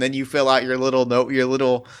locomotive, and then you fill out your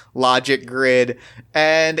little logic grid,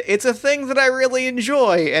 and it's a thing that I really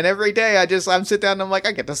enjoy. And every day I'm sit down and I'm like,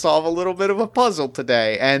 I get to solve a little bit of a puzzle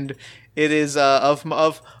today, and it is of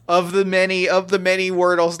the many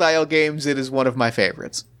Wordle style games, it is one of my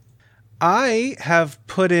favorites. I have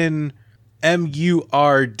put in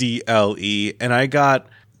Murdle, and I got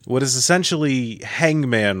what is essentially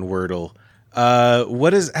Hangman Wordle.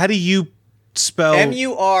 How do you spell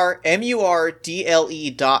Murdle.com?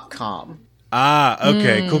 Ah,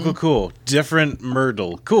 okay. Cool. Different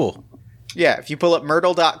Myrtle. Cool. Yeah, if you pull up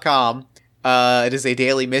Murdle.com, it is a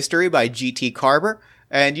daily mystery by G.T. Carver,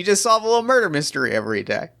 and you just solve a little murder mystery every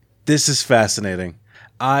day. This is fascinating.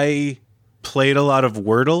 I played a lot of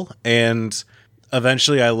Wordle, and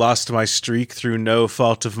eventually I lost my streak through no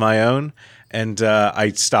fault of my own, and I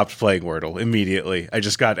stopped playing Wordle immediately. I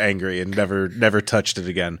just got angry and never touched it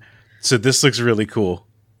again. So this looks really cool.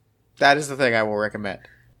 That is the thing I will recommend.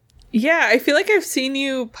 Yeah, I feel like I've seen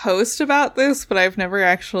you post about this, but I've never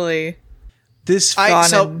actually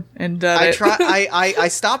gone and done it. I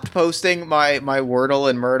stopped posting my Wordle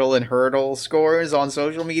and Myrtle and Hurdle scores on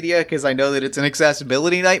social media because I know that it's an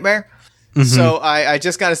accessibility nightmare. Mm-hmm. So I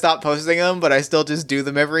just kind of stopped posting them, but I still just do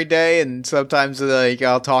them every day, and sometimes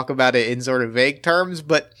I'll talk about it in sort of vague terms,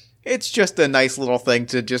 but it's just a nice little thing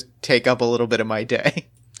to just take up a little bit of my day.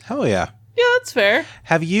 Hell yeah. Yeah, that's fair.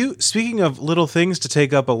 Have you, speaking of little things to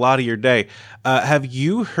take up a lot of your day, have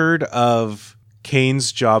you heard of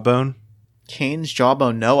Cain's Jawbone? Cain's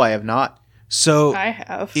Jawbone? No, I have not. So I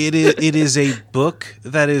have. It is a book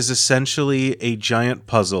that is essentially a giant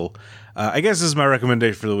puzzle. I guess this is my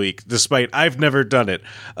recommendation for the week, despite I've never done it.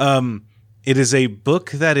 It is a book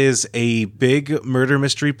that is a big murder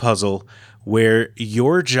mystery puzzle where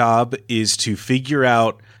your job is to figure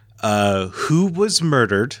out who was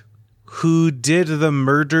murdered, who did the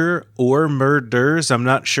murder or murders, I'm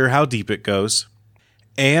not sure how deep it goes,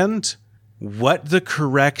 and what the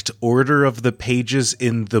correct order of the pages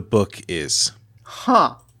in the book is.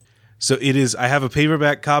 Huh. So it is, I have a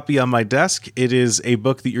paperback copy on my desk. It is a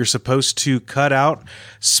book that you're supposed to cut out,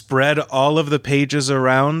 spread all of the pages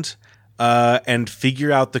around, and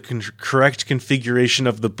figure out the correct configuration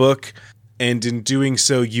of the book. And in doing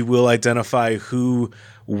so, you will identify who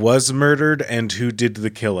was murdered and who did the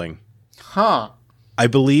killing. Huh. I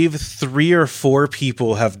believe 3 or 4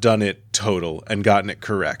 people have done it total and gotten it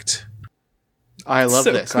correct. I love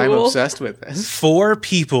this. Cool. I'm obsessed with this. 4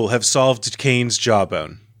 people have solved Cain's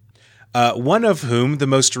Jawbone. One of whom, the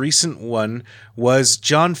most recent one, was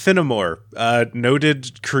John Finnemore,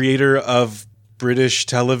 noted creator of British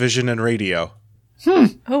television and radio.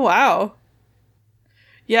 Oh, wow.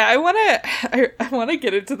 Yeah, I want to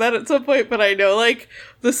get into that at some point, but I know, like,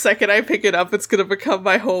 the second I pick it up, it's going to become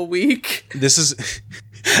my whole week. This is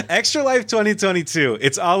Extra Life 2022.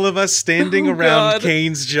 It's all of us standing around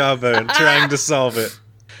Cain's Jawbone trying to solve it.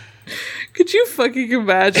 Could you fucking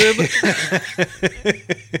imagine?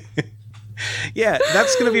 Yeah,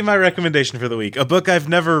 that's going to be my recommendation for the week. A book I've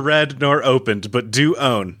never read nor opened, but do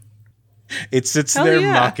own. It sits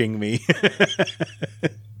mocking me.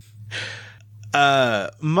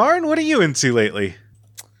 Marn, what are you into lately?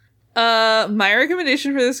 My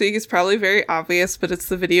recommendation for this week is probably very obvious, but it's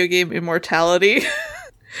the video game Immortality.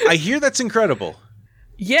 I hear that's incredible.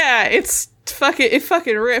 Yeah, it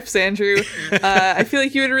fucking rips, Andrew. I feel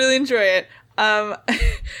like you would really enjoy it.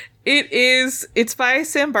 It's by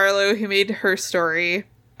Sam Barlow, who made Her Story,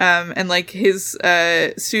 and like his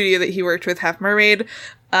studio that he worked with, Half Mermaid.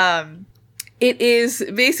 It is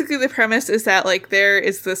basically, the premise is that like there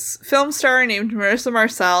is this film star named Marissa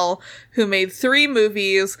Marcel who made 3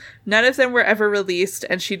 movies. None of them were ever released,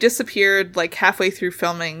 and she disappeared like halfway through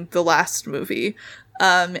filming the last movie.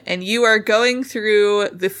 And you are going through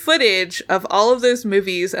the footage of all of those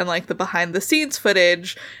movies and like the behind the scenes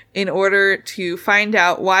footage in order to find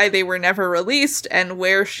out why they were never released and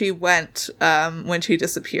where she went when she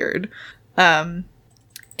disappeared.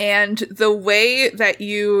 And the way that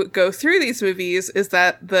you go through these movies is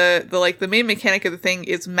that the main mechanic of the thing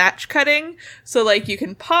is match cutting. So like you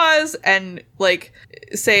can pause and like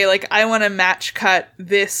say like, I want to match cut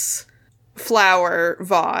this flower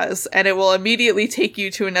vase, and it will immediately take you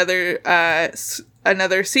to another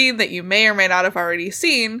scene that you may or may not have already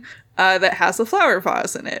seen that has a flower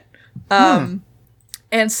vase in it.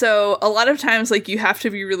 And so a lot of times like you have to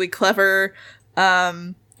be really clever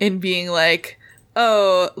in being like,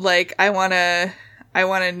 oh, like I want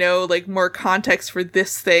to know like more context for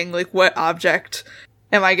this thing, like what object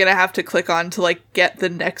am I going to have to click on to like get the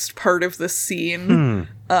next part of the scene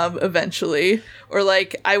eventually, or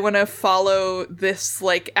like I want to follow this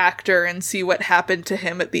like actor and see what happened to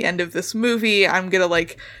him at the end of this movie. I'm going to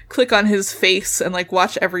like click on his face and like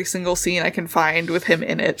watch every single scene I can find with him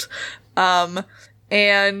in it.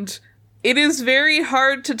 And it is very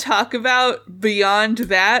hard to talk about beyond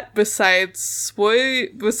that, besides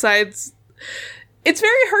it's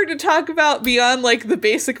very hard to talk about beyond like the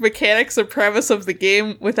basic mechanics or premise of the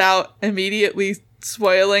game without immediately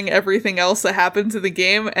spoiling everything else that happens in the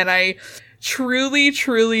game. And I truly,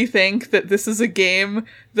 truly think that this is a game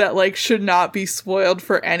that like should not be spoiled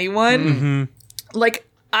for anyone. Mm-hmm. Like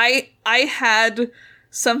I had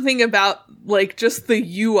something about like just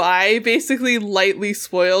the UI basically lightly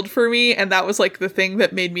spoiled for me, and that was like the thing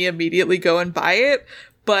that made me immediately go and buy it.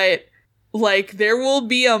 But like there will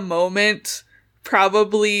be a moment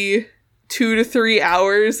probably 2 to 3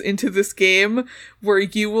 hours into this game where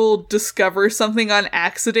you will discover something on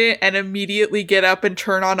accident and immediately get up and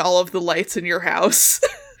turn on all of the lights in your house.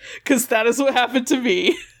 Because that is what happened to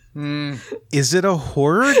me. Is it a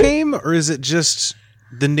horror game, or is it just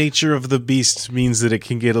the nature of the beast means that it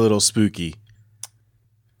can get a little spooky?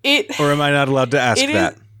 Or am I not allowed to ask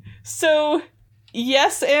that? So,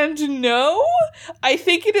 yes and no. I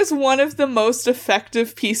think it is one of the most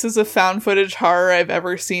effective pieces of found footage horror I've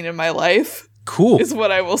ever seen in my life. Cool. Is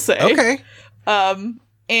what I will say. Okay.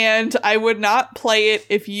 And I would not play it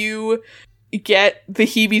if you get the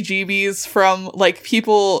heebie-jeebies from, like,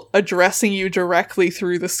 people addressing you directly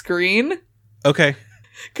through the screen. Okay.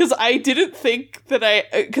 Because I didn't think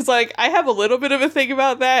that because, like, I have a little bit of a thing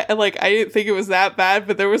about that, and, like, I didn't think it was that bad,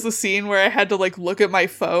 but there was a scene where I had to, like, look at my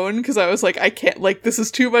phone, because I was like, I can't, like, this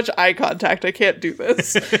is too much eye contact, I can't do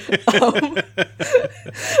this.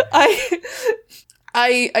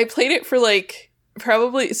 I played it for, like,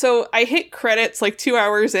 probably, so I hit credits, like, 2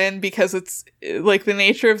 hours in, because it's, like, the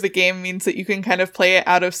nature of the game means that you can kind of play it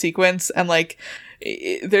out of sequence, and, like,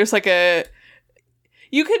 there's, like,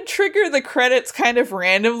 you can trigger the credits kind of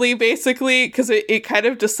randomly, basically, because it kind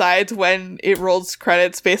of decides when it rolls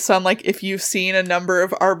credits based on, like, if you've seen a number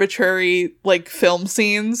of arbitrary, like, film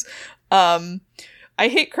scenes. I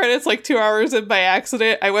hit credits, like, 2 hours in by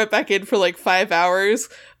accident. I went back in for, like, 5 hours.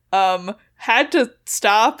 Had to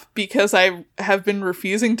stop because I have been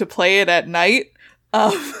refusing to play it at night. I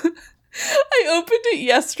opened it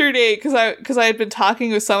yesterday because I had been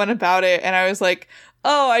talking with someone about it, and I was like,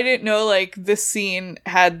 oh, I didn't know, like, this scene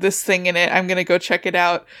had this thing in it. I'm gonna go check it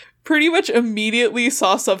out. Pretty much immediately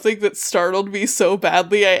saw something that startled me so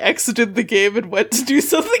badly, I exited the game and went to do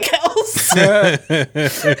something else.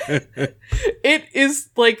 It is,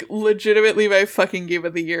 like, legitimately my fucking game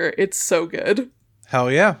of the year. It's so good.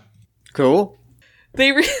 Hell yeah. Cool.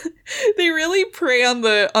 They really prey on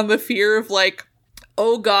the fear of, like,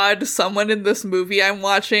 oh god, someone in this movie I'm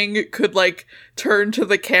watching could, like, turn to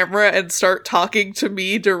the camera and start talking to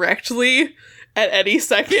me directly at any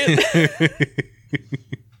second.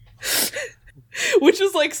 Which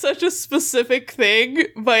is, like, such a specific thing,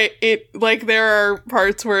 but it, like, there are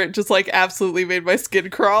parts where it just, like, absolutely made my skin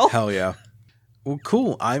crawl. Hell yeah. Well,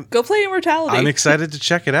 cool. Go play Immortality. I'm excited to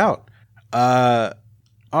check it out.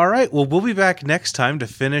 All right. Well, we'll be back next time to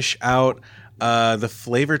finish out the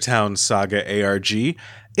Flavortown Saga ARG.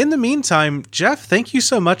 In the meantime, Jeff, thank you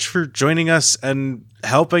so much for joining us and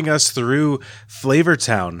helping us through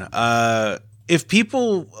Flavortown. If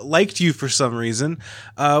people liked you for some reason,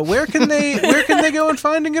 where can they go and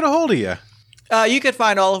find and get a hold of you? You can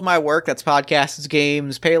find all of my work, that's podcasts,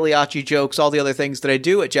 games, Pagliacci jokes, all the other things that I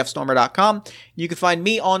do at jeffstormer.com. You can find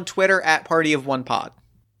me on Twitter at Party of One Pod.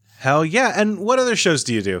 Hell yeah. And what other shows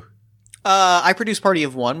do you do? I produce Party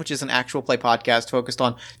of One, which is an actual play podcast focused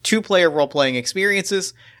on 2-player role-playing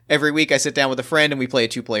experiences. Every week I sit down with a friend and we play a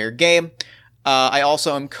 2-player game. I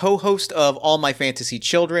also am co-host of All My Fantasy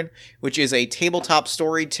Children, which is a tabletop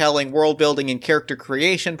storytelling, world-building, and character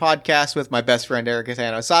creation podcast with my best friend Erica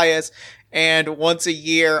Tano-Sayas. And once a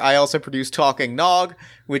year, I also produce Talking Nog,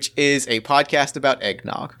 which is a podcast about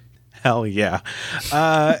eggnog. Hell yeah.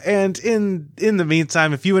 And in the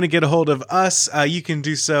meantime, if you want to get a hold of us, you can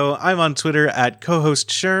do so. I'm on Twitter at co-host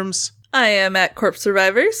Sherms. I am at Corpse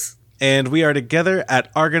Survivors. And we are together at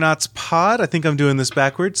Argonauts Pod. I think I'm doing this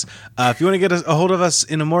backwards. If you want to get a hold of us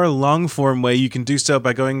in a more long-form way, you can do so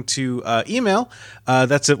by going to email.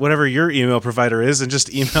 That's at whatever your email provider is, and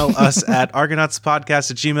just email us at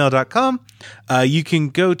argonautspodcast@gmail.com. You can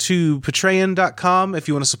go to patreon.com if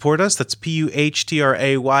you want to support us. That's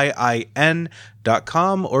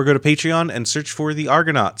PUHTRAYIN.com. Or go to Patreon and search for The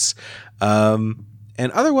Argonauts.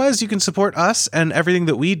 And otherwise, you can support us and everything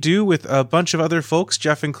that we do with a bunch of other folks,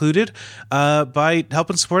 Jeff included, by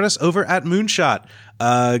helping support us over at Moonshot.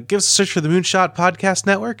 Give us a search for the Moonshot Podcast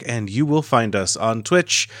Network, and you will find us on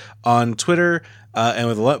Twitch, on Twitter, and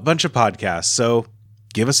with a bunch of podcasts. So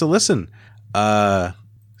give us a listen. We'll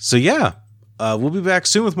be back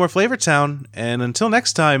soon with more Flavortown. And until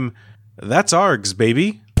next time, that's ARGs,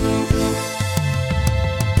 baby.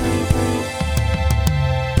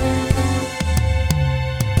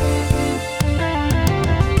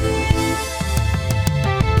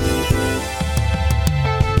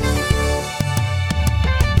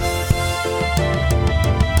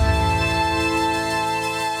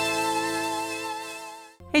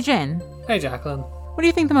 Hey Jane. Hey Jacqueline. What do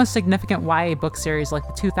you think the most significant YA book series like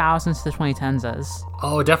the 2000s to the 2010s is?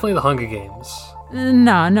 Oh, definitely The Hunger Games.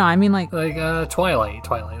 No, I mean like Twilight,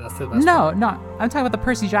 that's the best No, one. no, I'm talking about the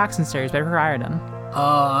Percy Jackson series by Rick Riordan.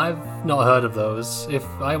 I've not heard of those. If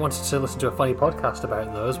I wanted to listen to a funny podcast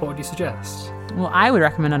about those, what would you suggest? Well, I would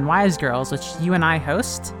recommend Unwise Girls, which you and I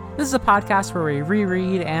host. This is a podcast where we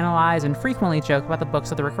reread, analyze, and frequently joke about the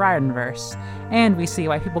books of the Rick Riordan-verse. And we see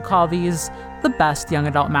why people call these the best young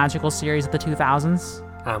adult magical series of the 2000s.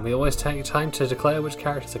 And we always take time to declare which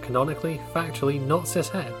characters are canonically, factually not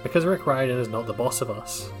cishet, because Rick Riordan is not the boss of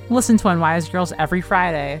us. Listen to Unwise Girls every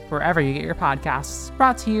Friday, wherever you get your podcasts.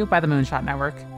 Brought to you by the Moonshot Network.